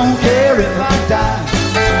 I don't care if I die.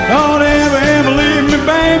 Don't ever, ever leave me,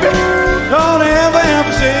 baby. Don't ever,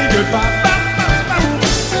 ever say goodbye.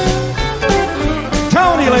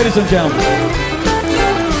 Tony, ladies and gentlemen.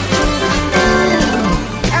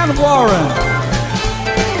 And Warren.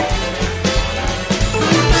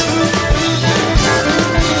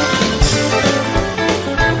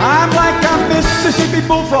 I'm like a Mississippi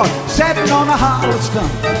bullfrog sitting on a hollow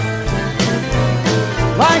stump.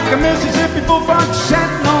 Like a Mississippi bullfrog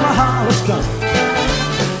sitting on a hollow stump.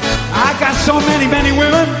 I got so many, many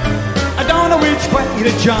women, I don't know which way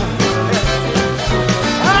to jump.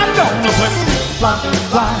 I'm gonna play fly,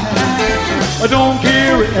 fly. I don't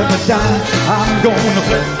care if I die. I'm gonna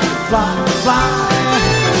play fly, fly.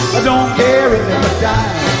 I don't care if I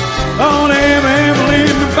die. Don't ever, ever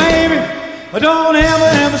leave me, baby. I don't ever,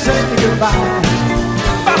 ever say goodbye.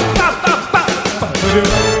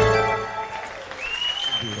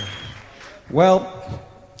 Well,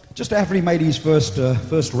 just after he made his first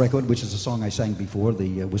record, which is a song I sang before,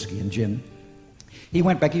 the Whiskey and Gin, he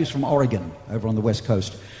went back. He was from Oregon, over on the west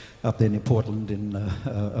coast, up there near Portland,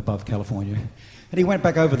 above California. And he went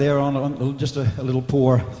back over there on just a little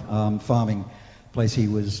poor farming place he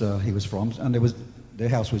was from, and their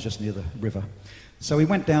house was just near the river. So he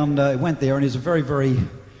went down, went there, and he's a very, very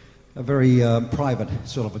a very private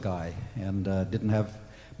sort of a guy, and didn't have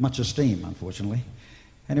much esteem, unfortunately.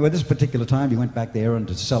 Anyway, this particular time he went back there and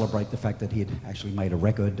to celebrate the fact that he had actually made a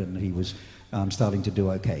record and he was starting to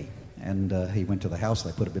do okay. And he went to the house,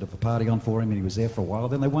 they put a bit of a party on for him, and he was there for a while.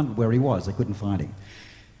 Then they wondered where he was, they couldn't find him.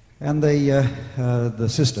 And the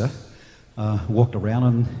sister walked around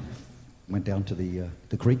and went down to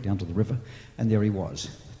the creek, down to the river, and there he was,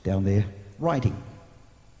 down there writing.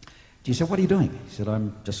 She said, "What are you doing?" He said,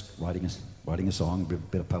 "I'm just writing a song, a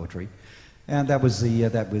bit of poetry." And that was the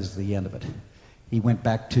end of it. He went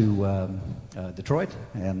back to Detroit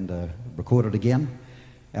and recorded again,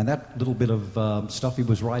 and that little bit of stuff he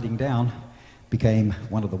was writing down became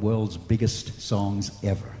one of the world's biggest songs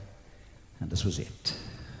ever. And this was it.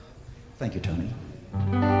 Thank you, Tony.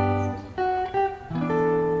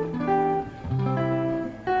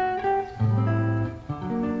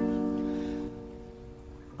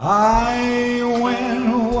 I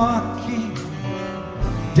went walking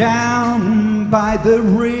down by the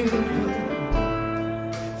river,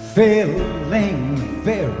 feeling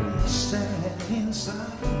very sad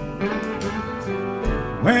inside,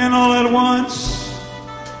 when all at once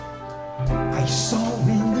I saw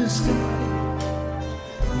in the sky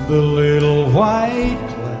the little white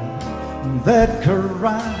cloud that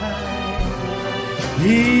cried.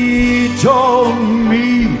 He told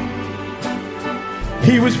me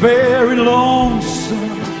he was very lonesome.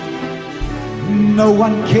 No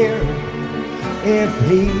one cared if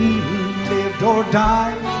he lived or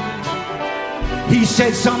died. He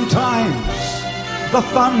said sometimes the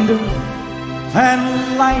thunder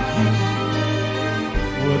and lightning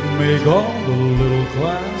would make all the little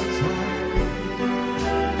clouds hide.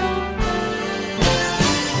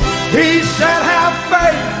 He said have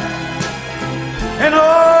faith in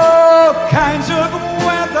all kinds of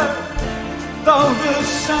weather, though the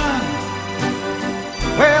sun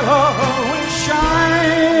will always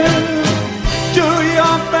shine. Do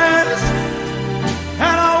your best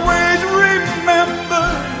and always remember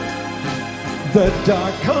the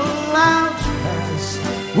dark clouds pass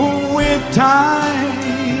with time.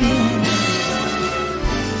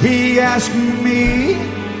 He asked me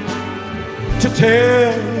to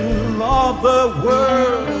tell all the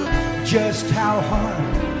world just how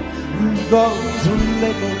hard those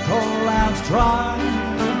little clouds try,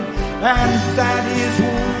 and that is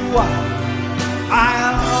why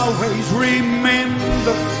I'll always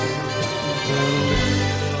remember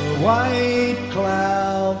the white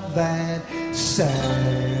cloud that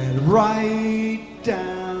sat right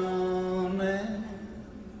down and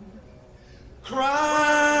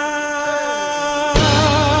cried.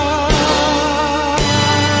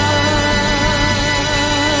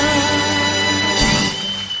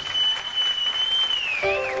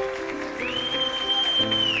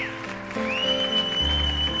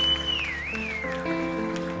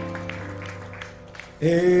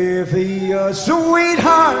 If your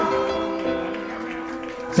sweetheart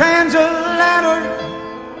sends a letter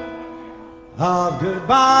of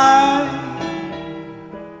goodbye,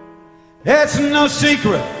 it's no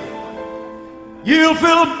secret you'll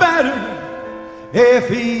feel better if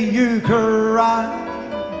you cry.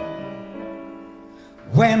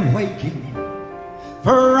 When waking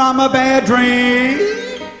from a bad dream,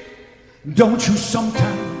 don't you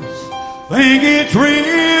sometimes think it's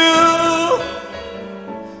real?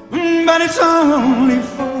 But it's only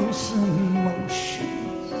false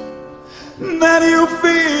emotions that you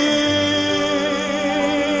feel.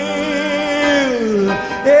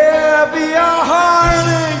 If your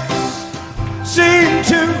heartaches seem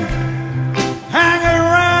to hang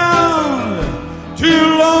around too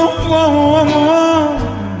long,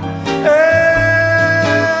 and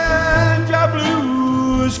your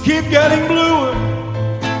blues keep getting bluer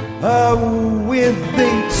with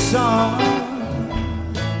each song,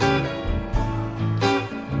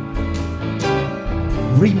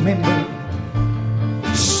 remember,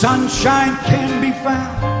 sunshine can be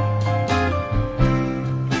found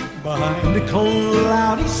behind a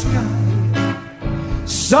cloudy sky.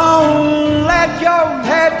 So let your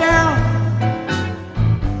head down,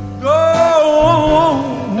 go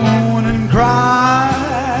on and cry.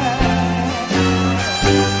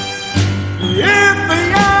 If the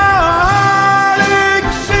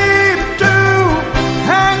heartache seems to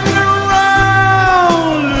hang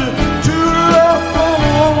around too long,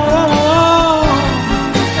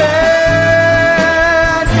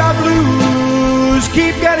 and your blues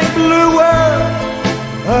keep getting bluer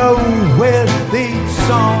with each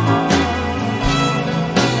song,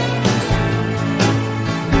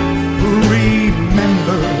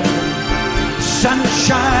 remember,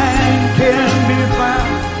 sunshine can be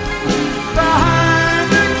found behind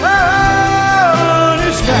the clouds.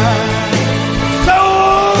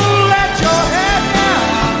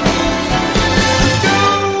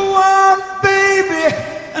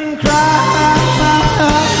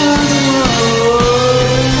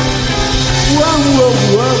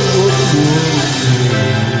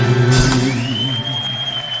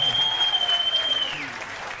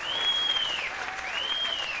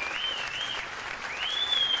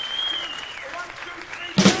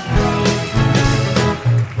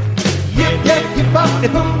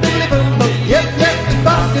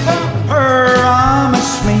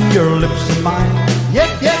 Promise me your lips are mine.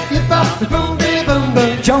 Yep, yep, you bop the boom, billy boom,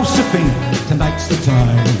 boom. Josephine, tonight's the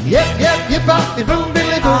time. Yep, yep, you bop the boom,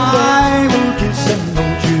 billy boom, boom. I will kiss and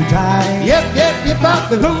hold you tight. Yep, yep, you bop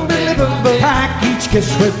the boom, billy boom, boom. Pack each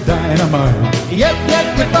kiss with dynamite. Yep,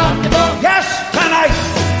 yep, you bop the boom. Yes, tonight.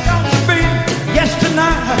 Josephine, yes,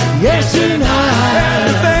 tonight. Yes, tonight.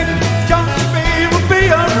 Everything, Josephine, will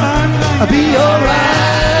be alright. I'll be alright.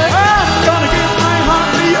 I'm gonna give my heart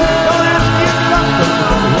to you. Don't ask me if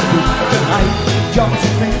tonight,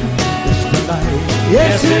 Josephine, yes, tonight.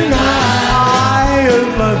 Yes, tonight. I have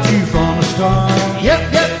loved you from the start.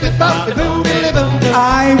 Yep, yep, you bop the boom, billy boom, boom.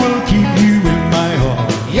 I will keep you in my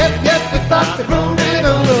heart. Yep, yep, you bop the boom, billy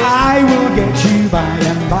boom, boom. I will get you by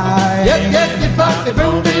and by. Yep, yep, you bop the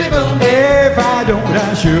boom, billy boom, boom. If I don't,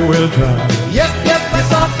 I sure will try. Yep, yep, you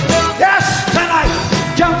bop the boom. Yes, tonight,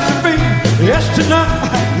 Josephine. Yes, tonight.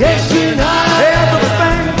 Yes, tonight.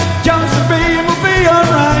 Everything, Josephine, will be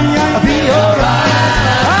alright. I'll be alright.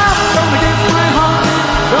 I'm gonna give my heart.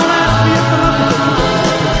 Don't ask me if I'm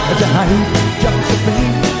tonight,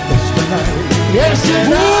 Josephine. Yes, tonight. Yes, tonight.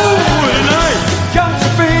 Ooh, tonight,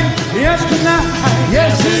 Josephine. Yes, tonight.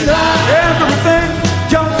 Yes, tonight. Everything,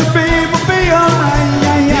 Josephine, will be alright.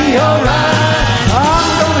 Be alright.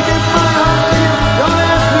 I'm gonna give my heart to you. Don't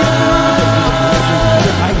ask me if I'm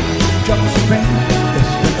tonight, Josephine. Yes,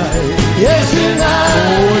 tonight. Yes, tonight.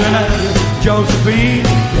 Oh, tonight, Josephine.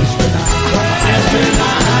 Yes, tonight. Yes,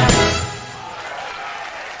 tonight.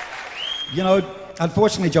 You know,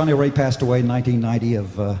 unfortunately, Johnny Ray passed away in 1990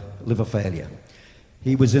 of liver failure.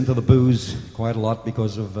 He was into the booze quite a lot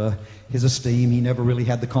because of his esteem. He never really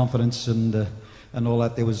had the confidence and all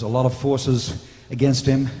that. There was a lot of forces against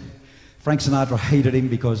him. Frank Sinatra hated him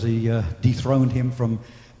because he dethroned him from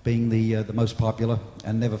being the most popular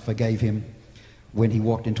and never forgave him when he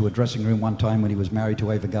walked into a dressing room one time when he was married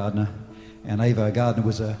to Ava Gardner. And Ava Gardner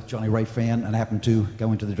was a Johnny Ray fan and happened to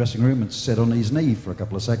go into the dressing room and sit on his knee for a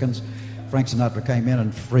couple of seconds. Frank Sinatra came in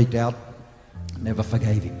and freaked out, never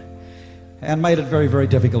forgave him, and made it very, very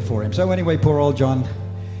difficult for him. So anyway, poor old John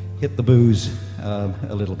hit the booze a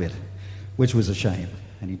little bit, which was a shame.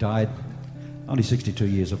 And he died only 62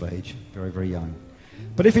 years of age, very, very young.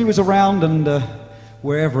 But if he was around and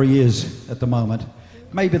wherever he is at the moment,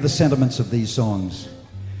 maybe the sentiments of these songs,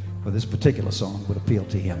 or this particular song, would appeal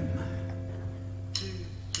to him.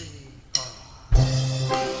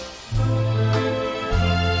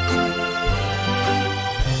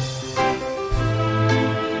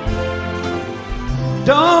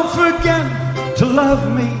 Don't forget to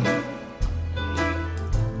love me.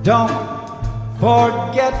 Don't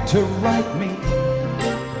forget to write me.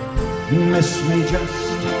 Miss me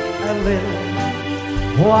just a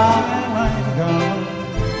little while I'm gone.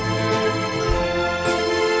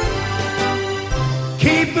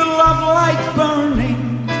 Keep the love light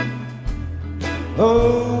burning.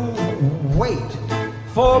 Oh, wait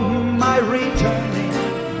for my returning.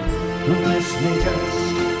 Miss me just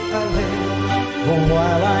a little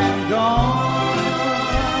while I'm gone.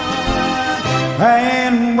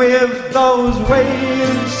 And with those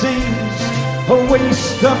waiting seems a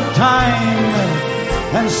waste of time,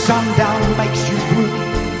 and sundown makes you blue.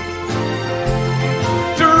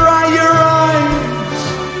 Dry your eyes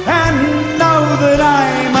and know that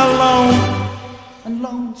I'm alone and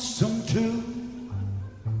lonesome too.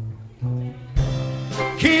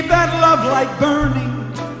 Keep that love light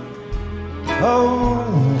burning. Oh,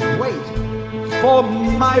 wait for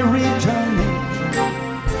my returning.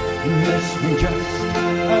 Miss me just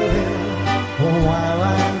a little while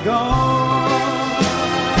I'm gone.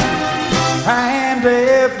 And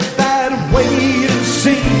if that waiting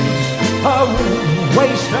seems a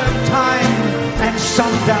waste of time and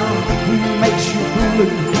sundown makes you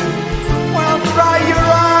blue, well, dry your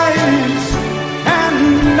eyes and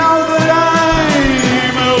know that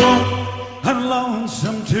I'm alone and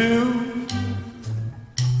lonesome too.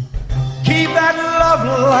 Keep that love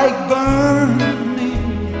light burning.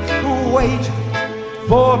 Wait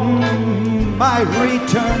for my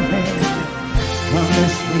returning.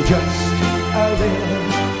 Miss me just a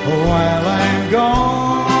little while I'm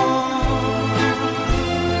gone.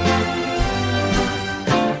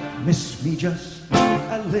 Miss me just a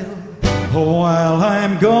little while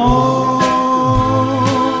I'm gone.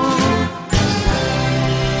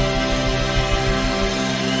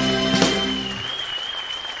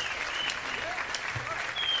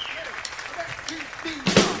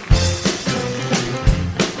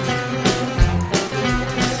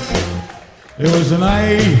 It was a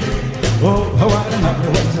night, oh, what a night it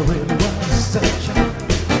was, it really was such a night.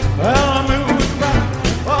 Well, the moon was bright,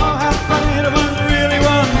 oh, how funny it was, it really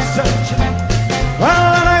was such a night.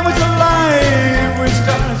 Well, the night was alive with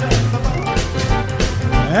stars at the bottom.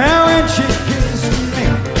 And when she kissed me,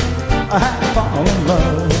 I had to fall in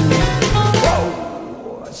love.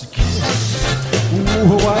 Whoa, what's a kiss?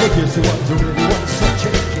 Ooh, what a kiss it was, it really was such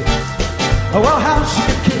a kiss. Oh, well, how she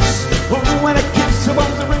could kiss, oh, when a kiss it was,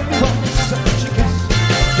 it really was such a kiss.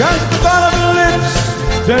 Just the thought of her lips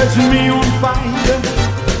touching me on fire.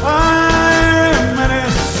 I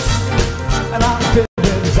reminisce, and I feel the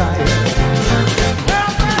desire.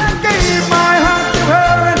 Well, I gave my heart to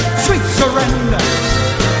her in sweet surrender.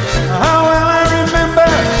 How well I remember,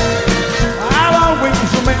 I'll always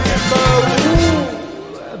remember. Ooh,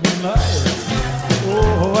 that night,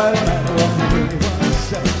 oh, that night, oh, really was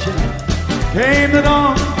such a night. Came the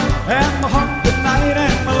dawn, and my heart the night,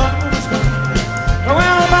 and my love was gone.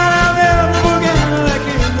 Well, but I'll never forget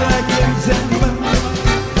the kiss and the moon.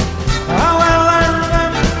 How well I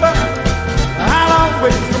remember, I'll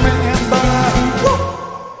always remember. Woo!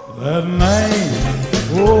 That night,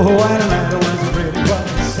 oh, what a night it was, it really was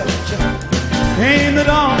such a night. Came the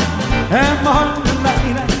dawn, and my heart the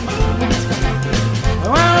night, and my love was gone.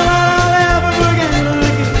 Well, but I'll never forget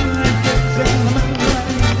the kiss and the moon.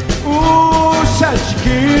 Ooh, such a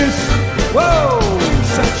kiss, whoa,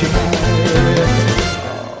 such a night.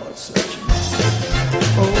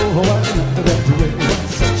 Oh, what a night, that really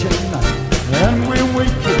was such a night. And when we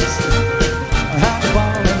kissed, I had to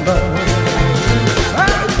fall in love.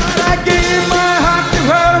 I gave my heart to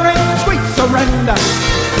her in sweet surrender.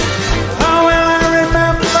 How will I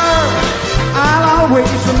remember? I'll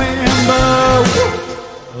always remember.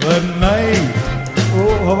 That night,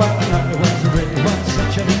 oh, what a night, it really was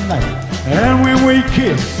such a night. And when we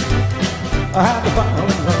kissed, I had to fall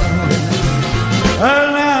in love.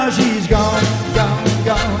 Well, now she's gone, gone,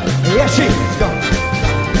 gone. Yeah, she's gone.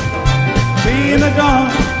 Seen the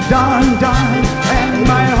dawn, dawn, dawn, and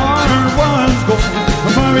my heart was gone.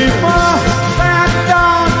 But before that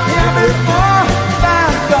dawn, yeah, before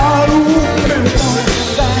that dawn, ooh, before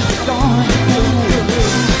that dawn,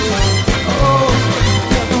 oh,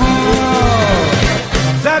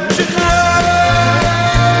 such a night.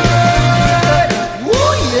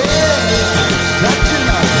 Ooh, yeah, such a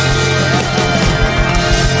night.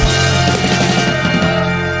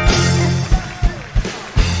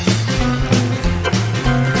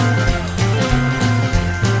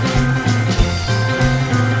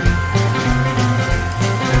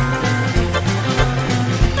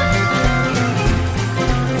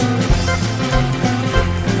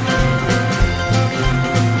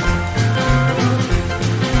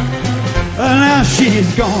 She's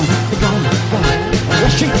gone, gone, gone. Yeah,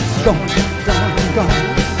 she's gone, gone, gone.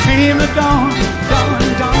 Came the dawn, dawn,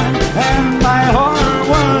 dawn, and my heart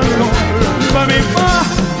was gone. But before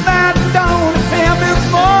that dawn, yeah,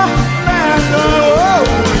 before that dawn,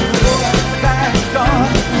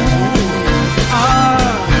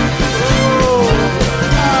 before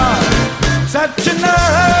that dawn, such a night.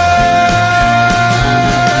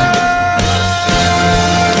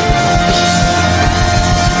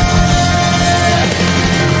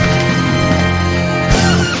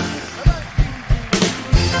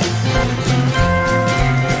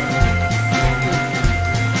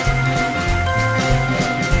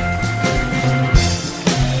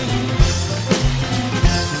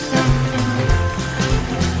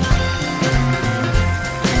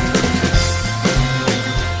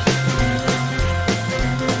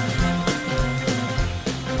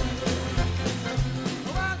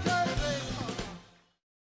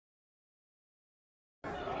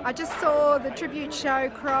 I just saw the tribute show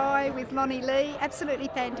Cry with Lonnie Lee. Absolutely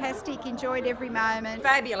fantastic. Enjoyed every moment.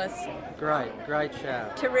 Fabulous. Great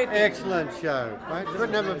show. Terrific. Excellent show. Mate.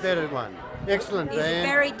 Couldn't have a better one. Excellent He's band. a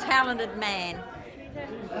very talented man.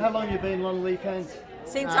 How long have you been Lonnie Lee fans?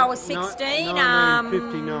 Since I was 16.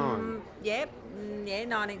 1959. Yep. Yeah,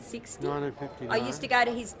 1960. 1959. I used to go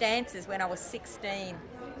to his dances when I was 16.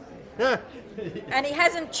 And he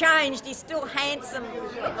hasn't changed. He's still handsome.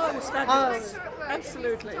 Oh, it's fabulous.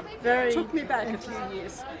 Absolutely. Very. Took me back a few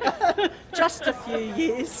years. Just a few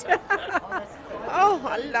years. Oh,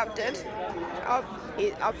 I loved it.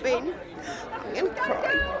 I've been. I'm going to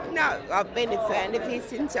cry. No, I've been a fan of his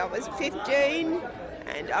since I was 15,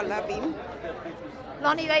 and I love him.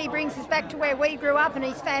 Lonnie Lee brings us back to where we grew up, and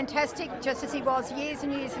he's fantastic, just as he was years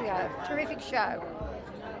and years ago. Terrific show.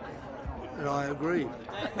 And I agree.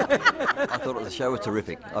 I thought the show was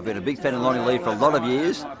terrific. I've been a big fan of Lonnie Lee for a lot of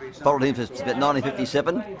years, followed him since about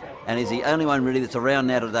 1957, and he's the only one really that's around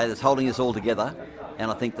now today that's holding us all together. And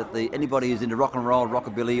I think that anybody who's into rock and roll,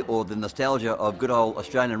 rockabilly, or the nostalgia of good old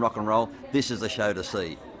Australian rock and roll, this is the show to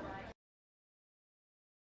see.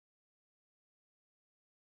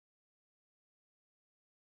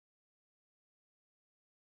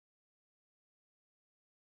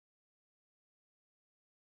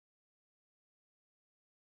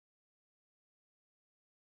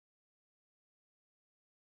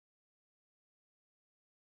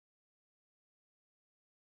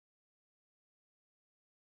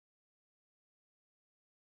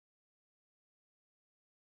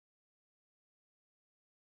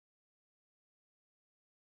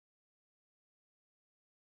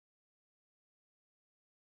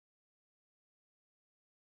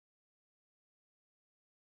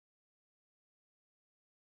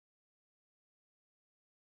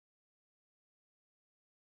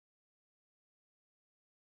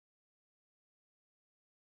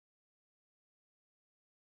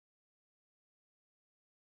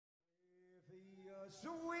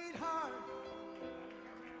 Sweetheart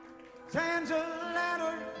sends a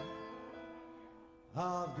letter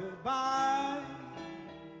of goodbye.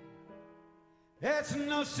 It's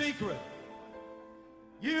no secret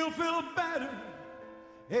you'll feel better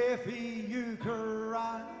if you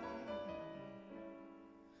cry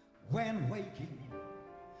when waking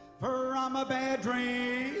from a bad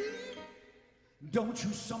dream. Don't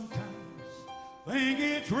you sometimes think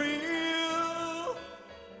it's real?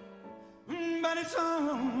 But it's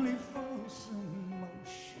only false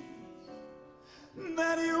emotions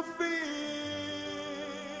that you feel.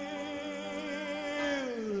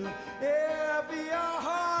 If your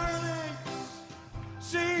heartaches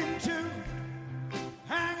seem to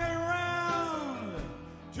hang around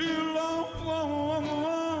too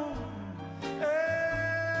long, and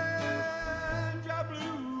your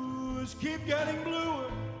blues keep getting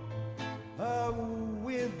bluer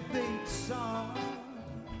with each song,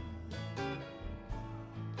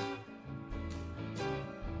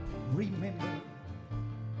 remember,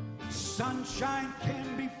 sunshine can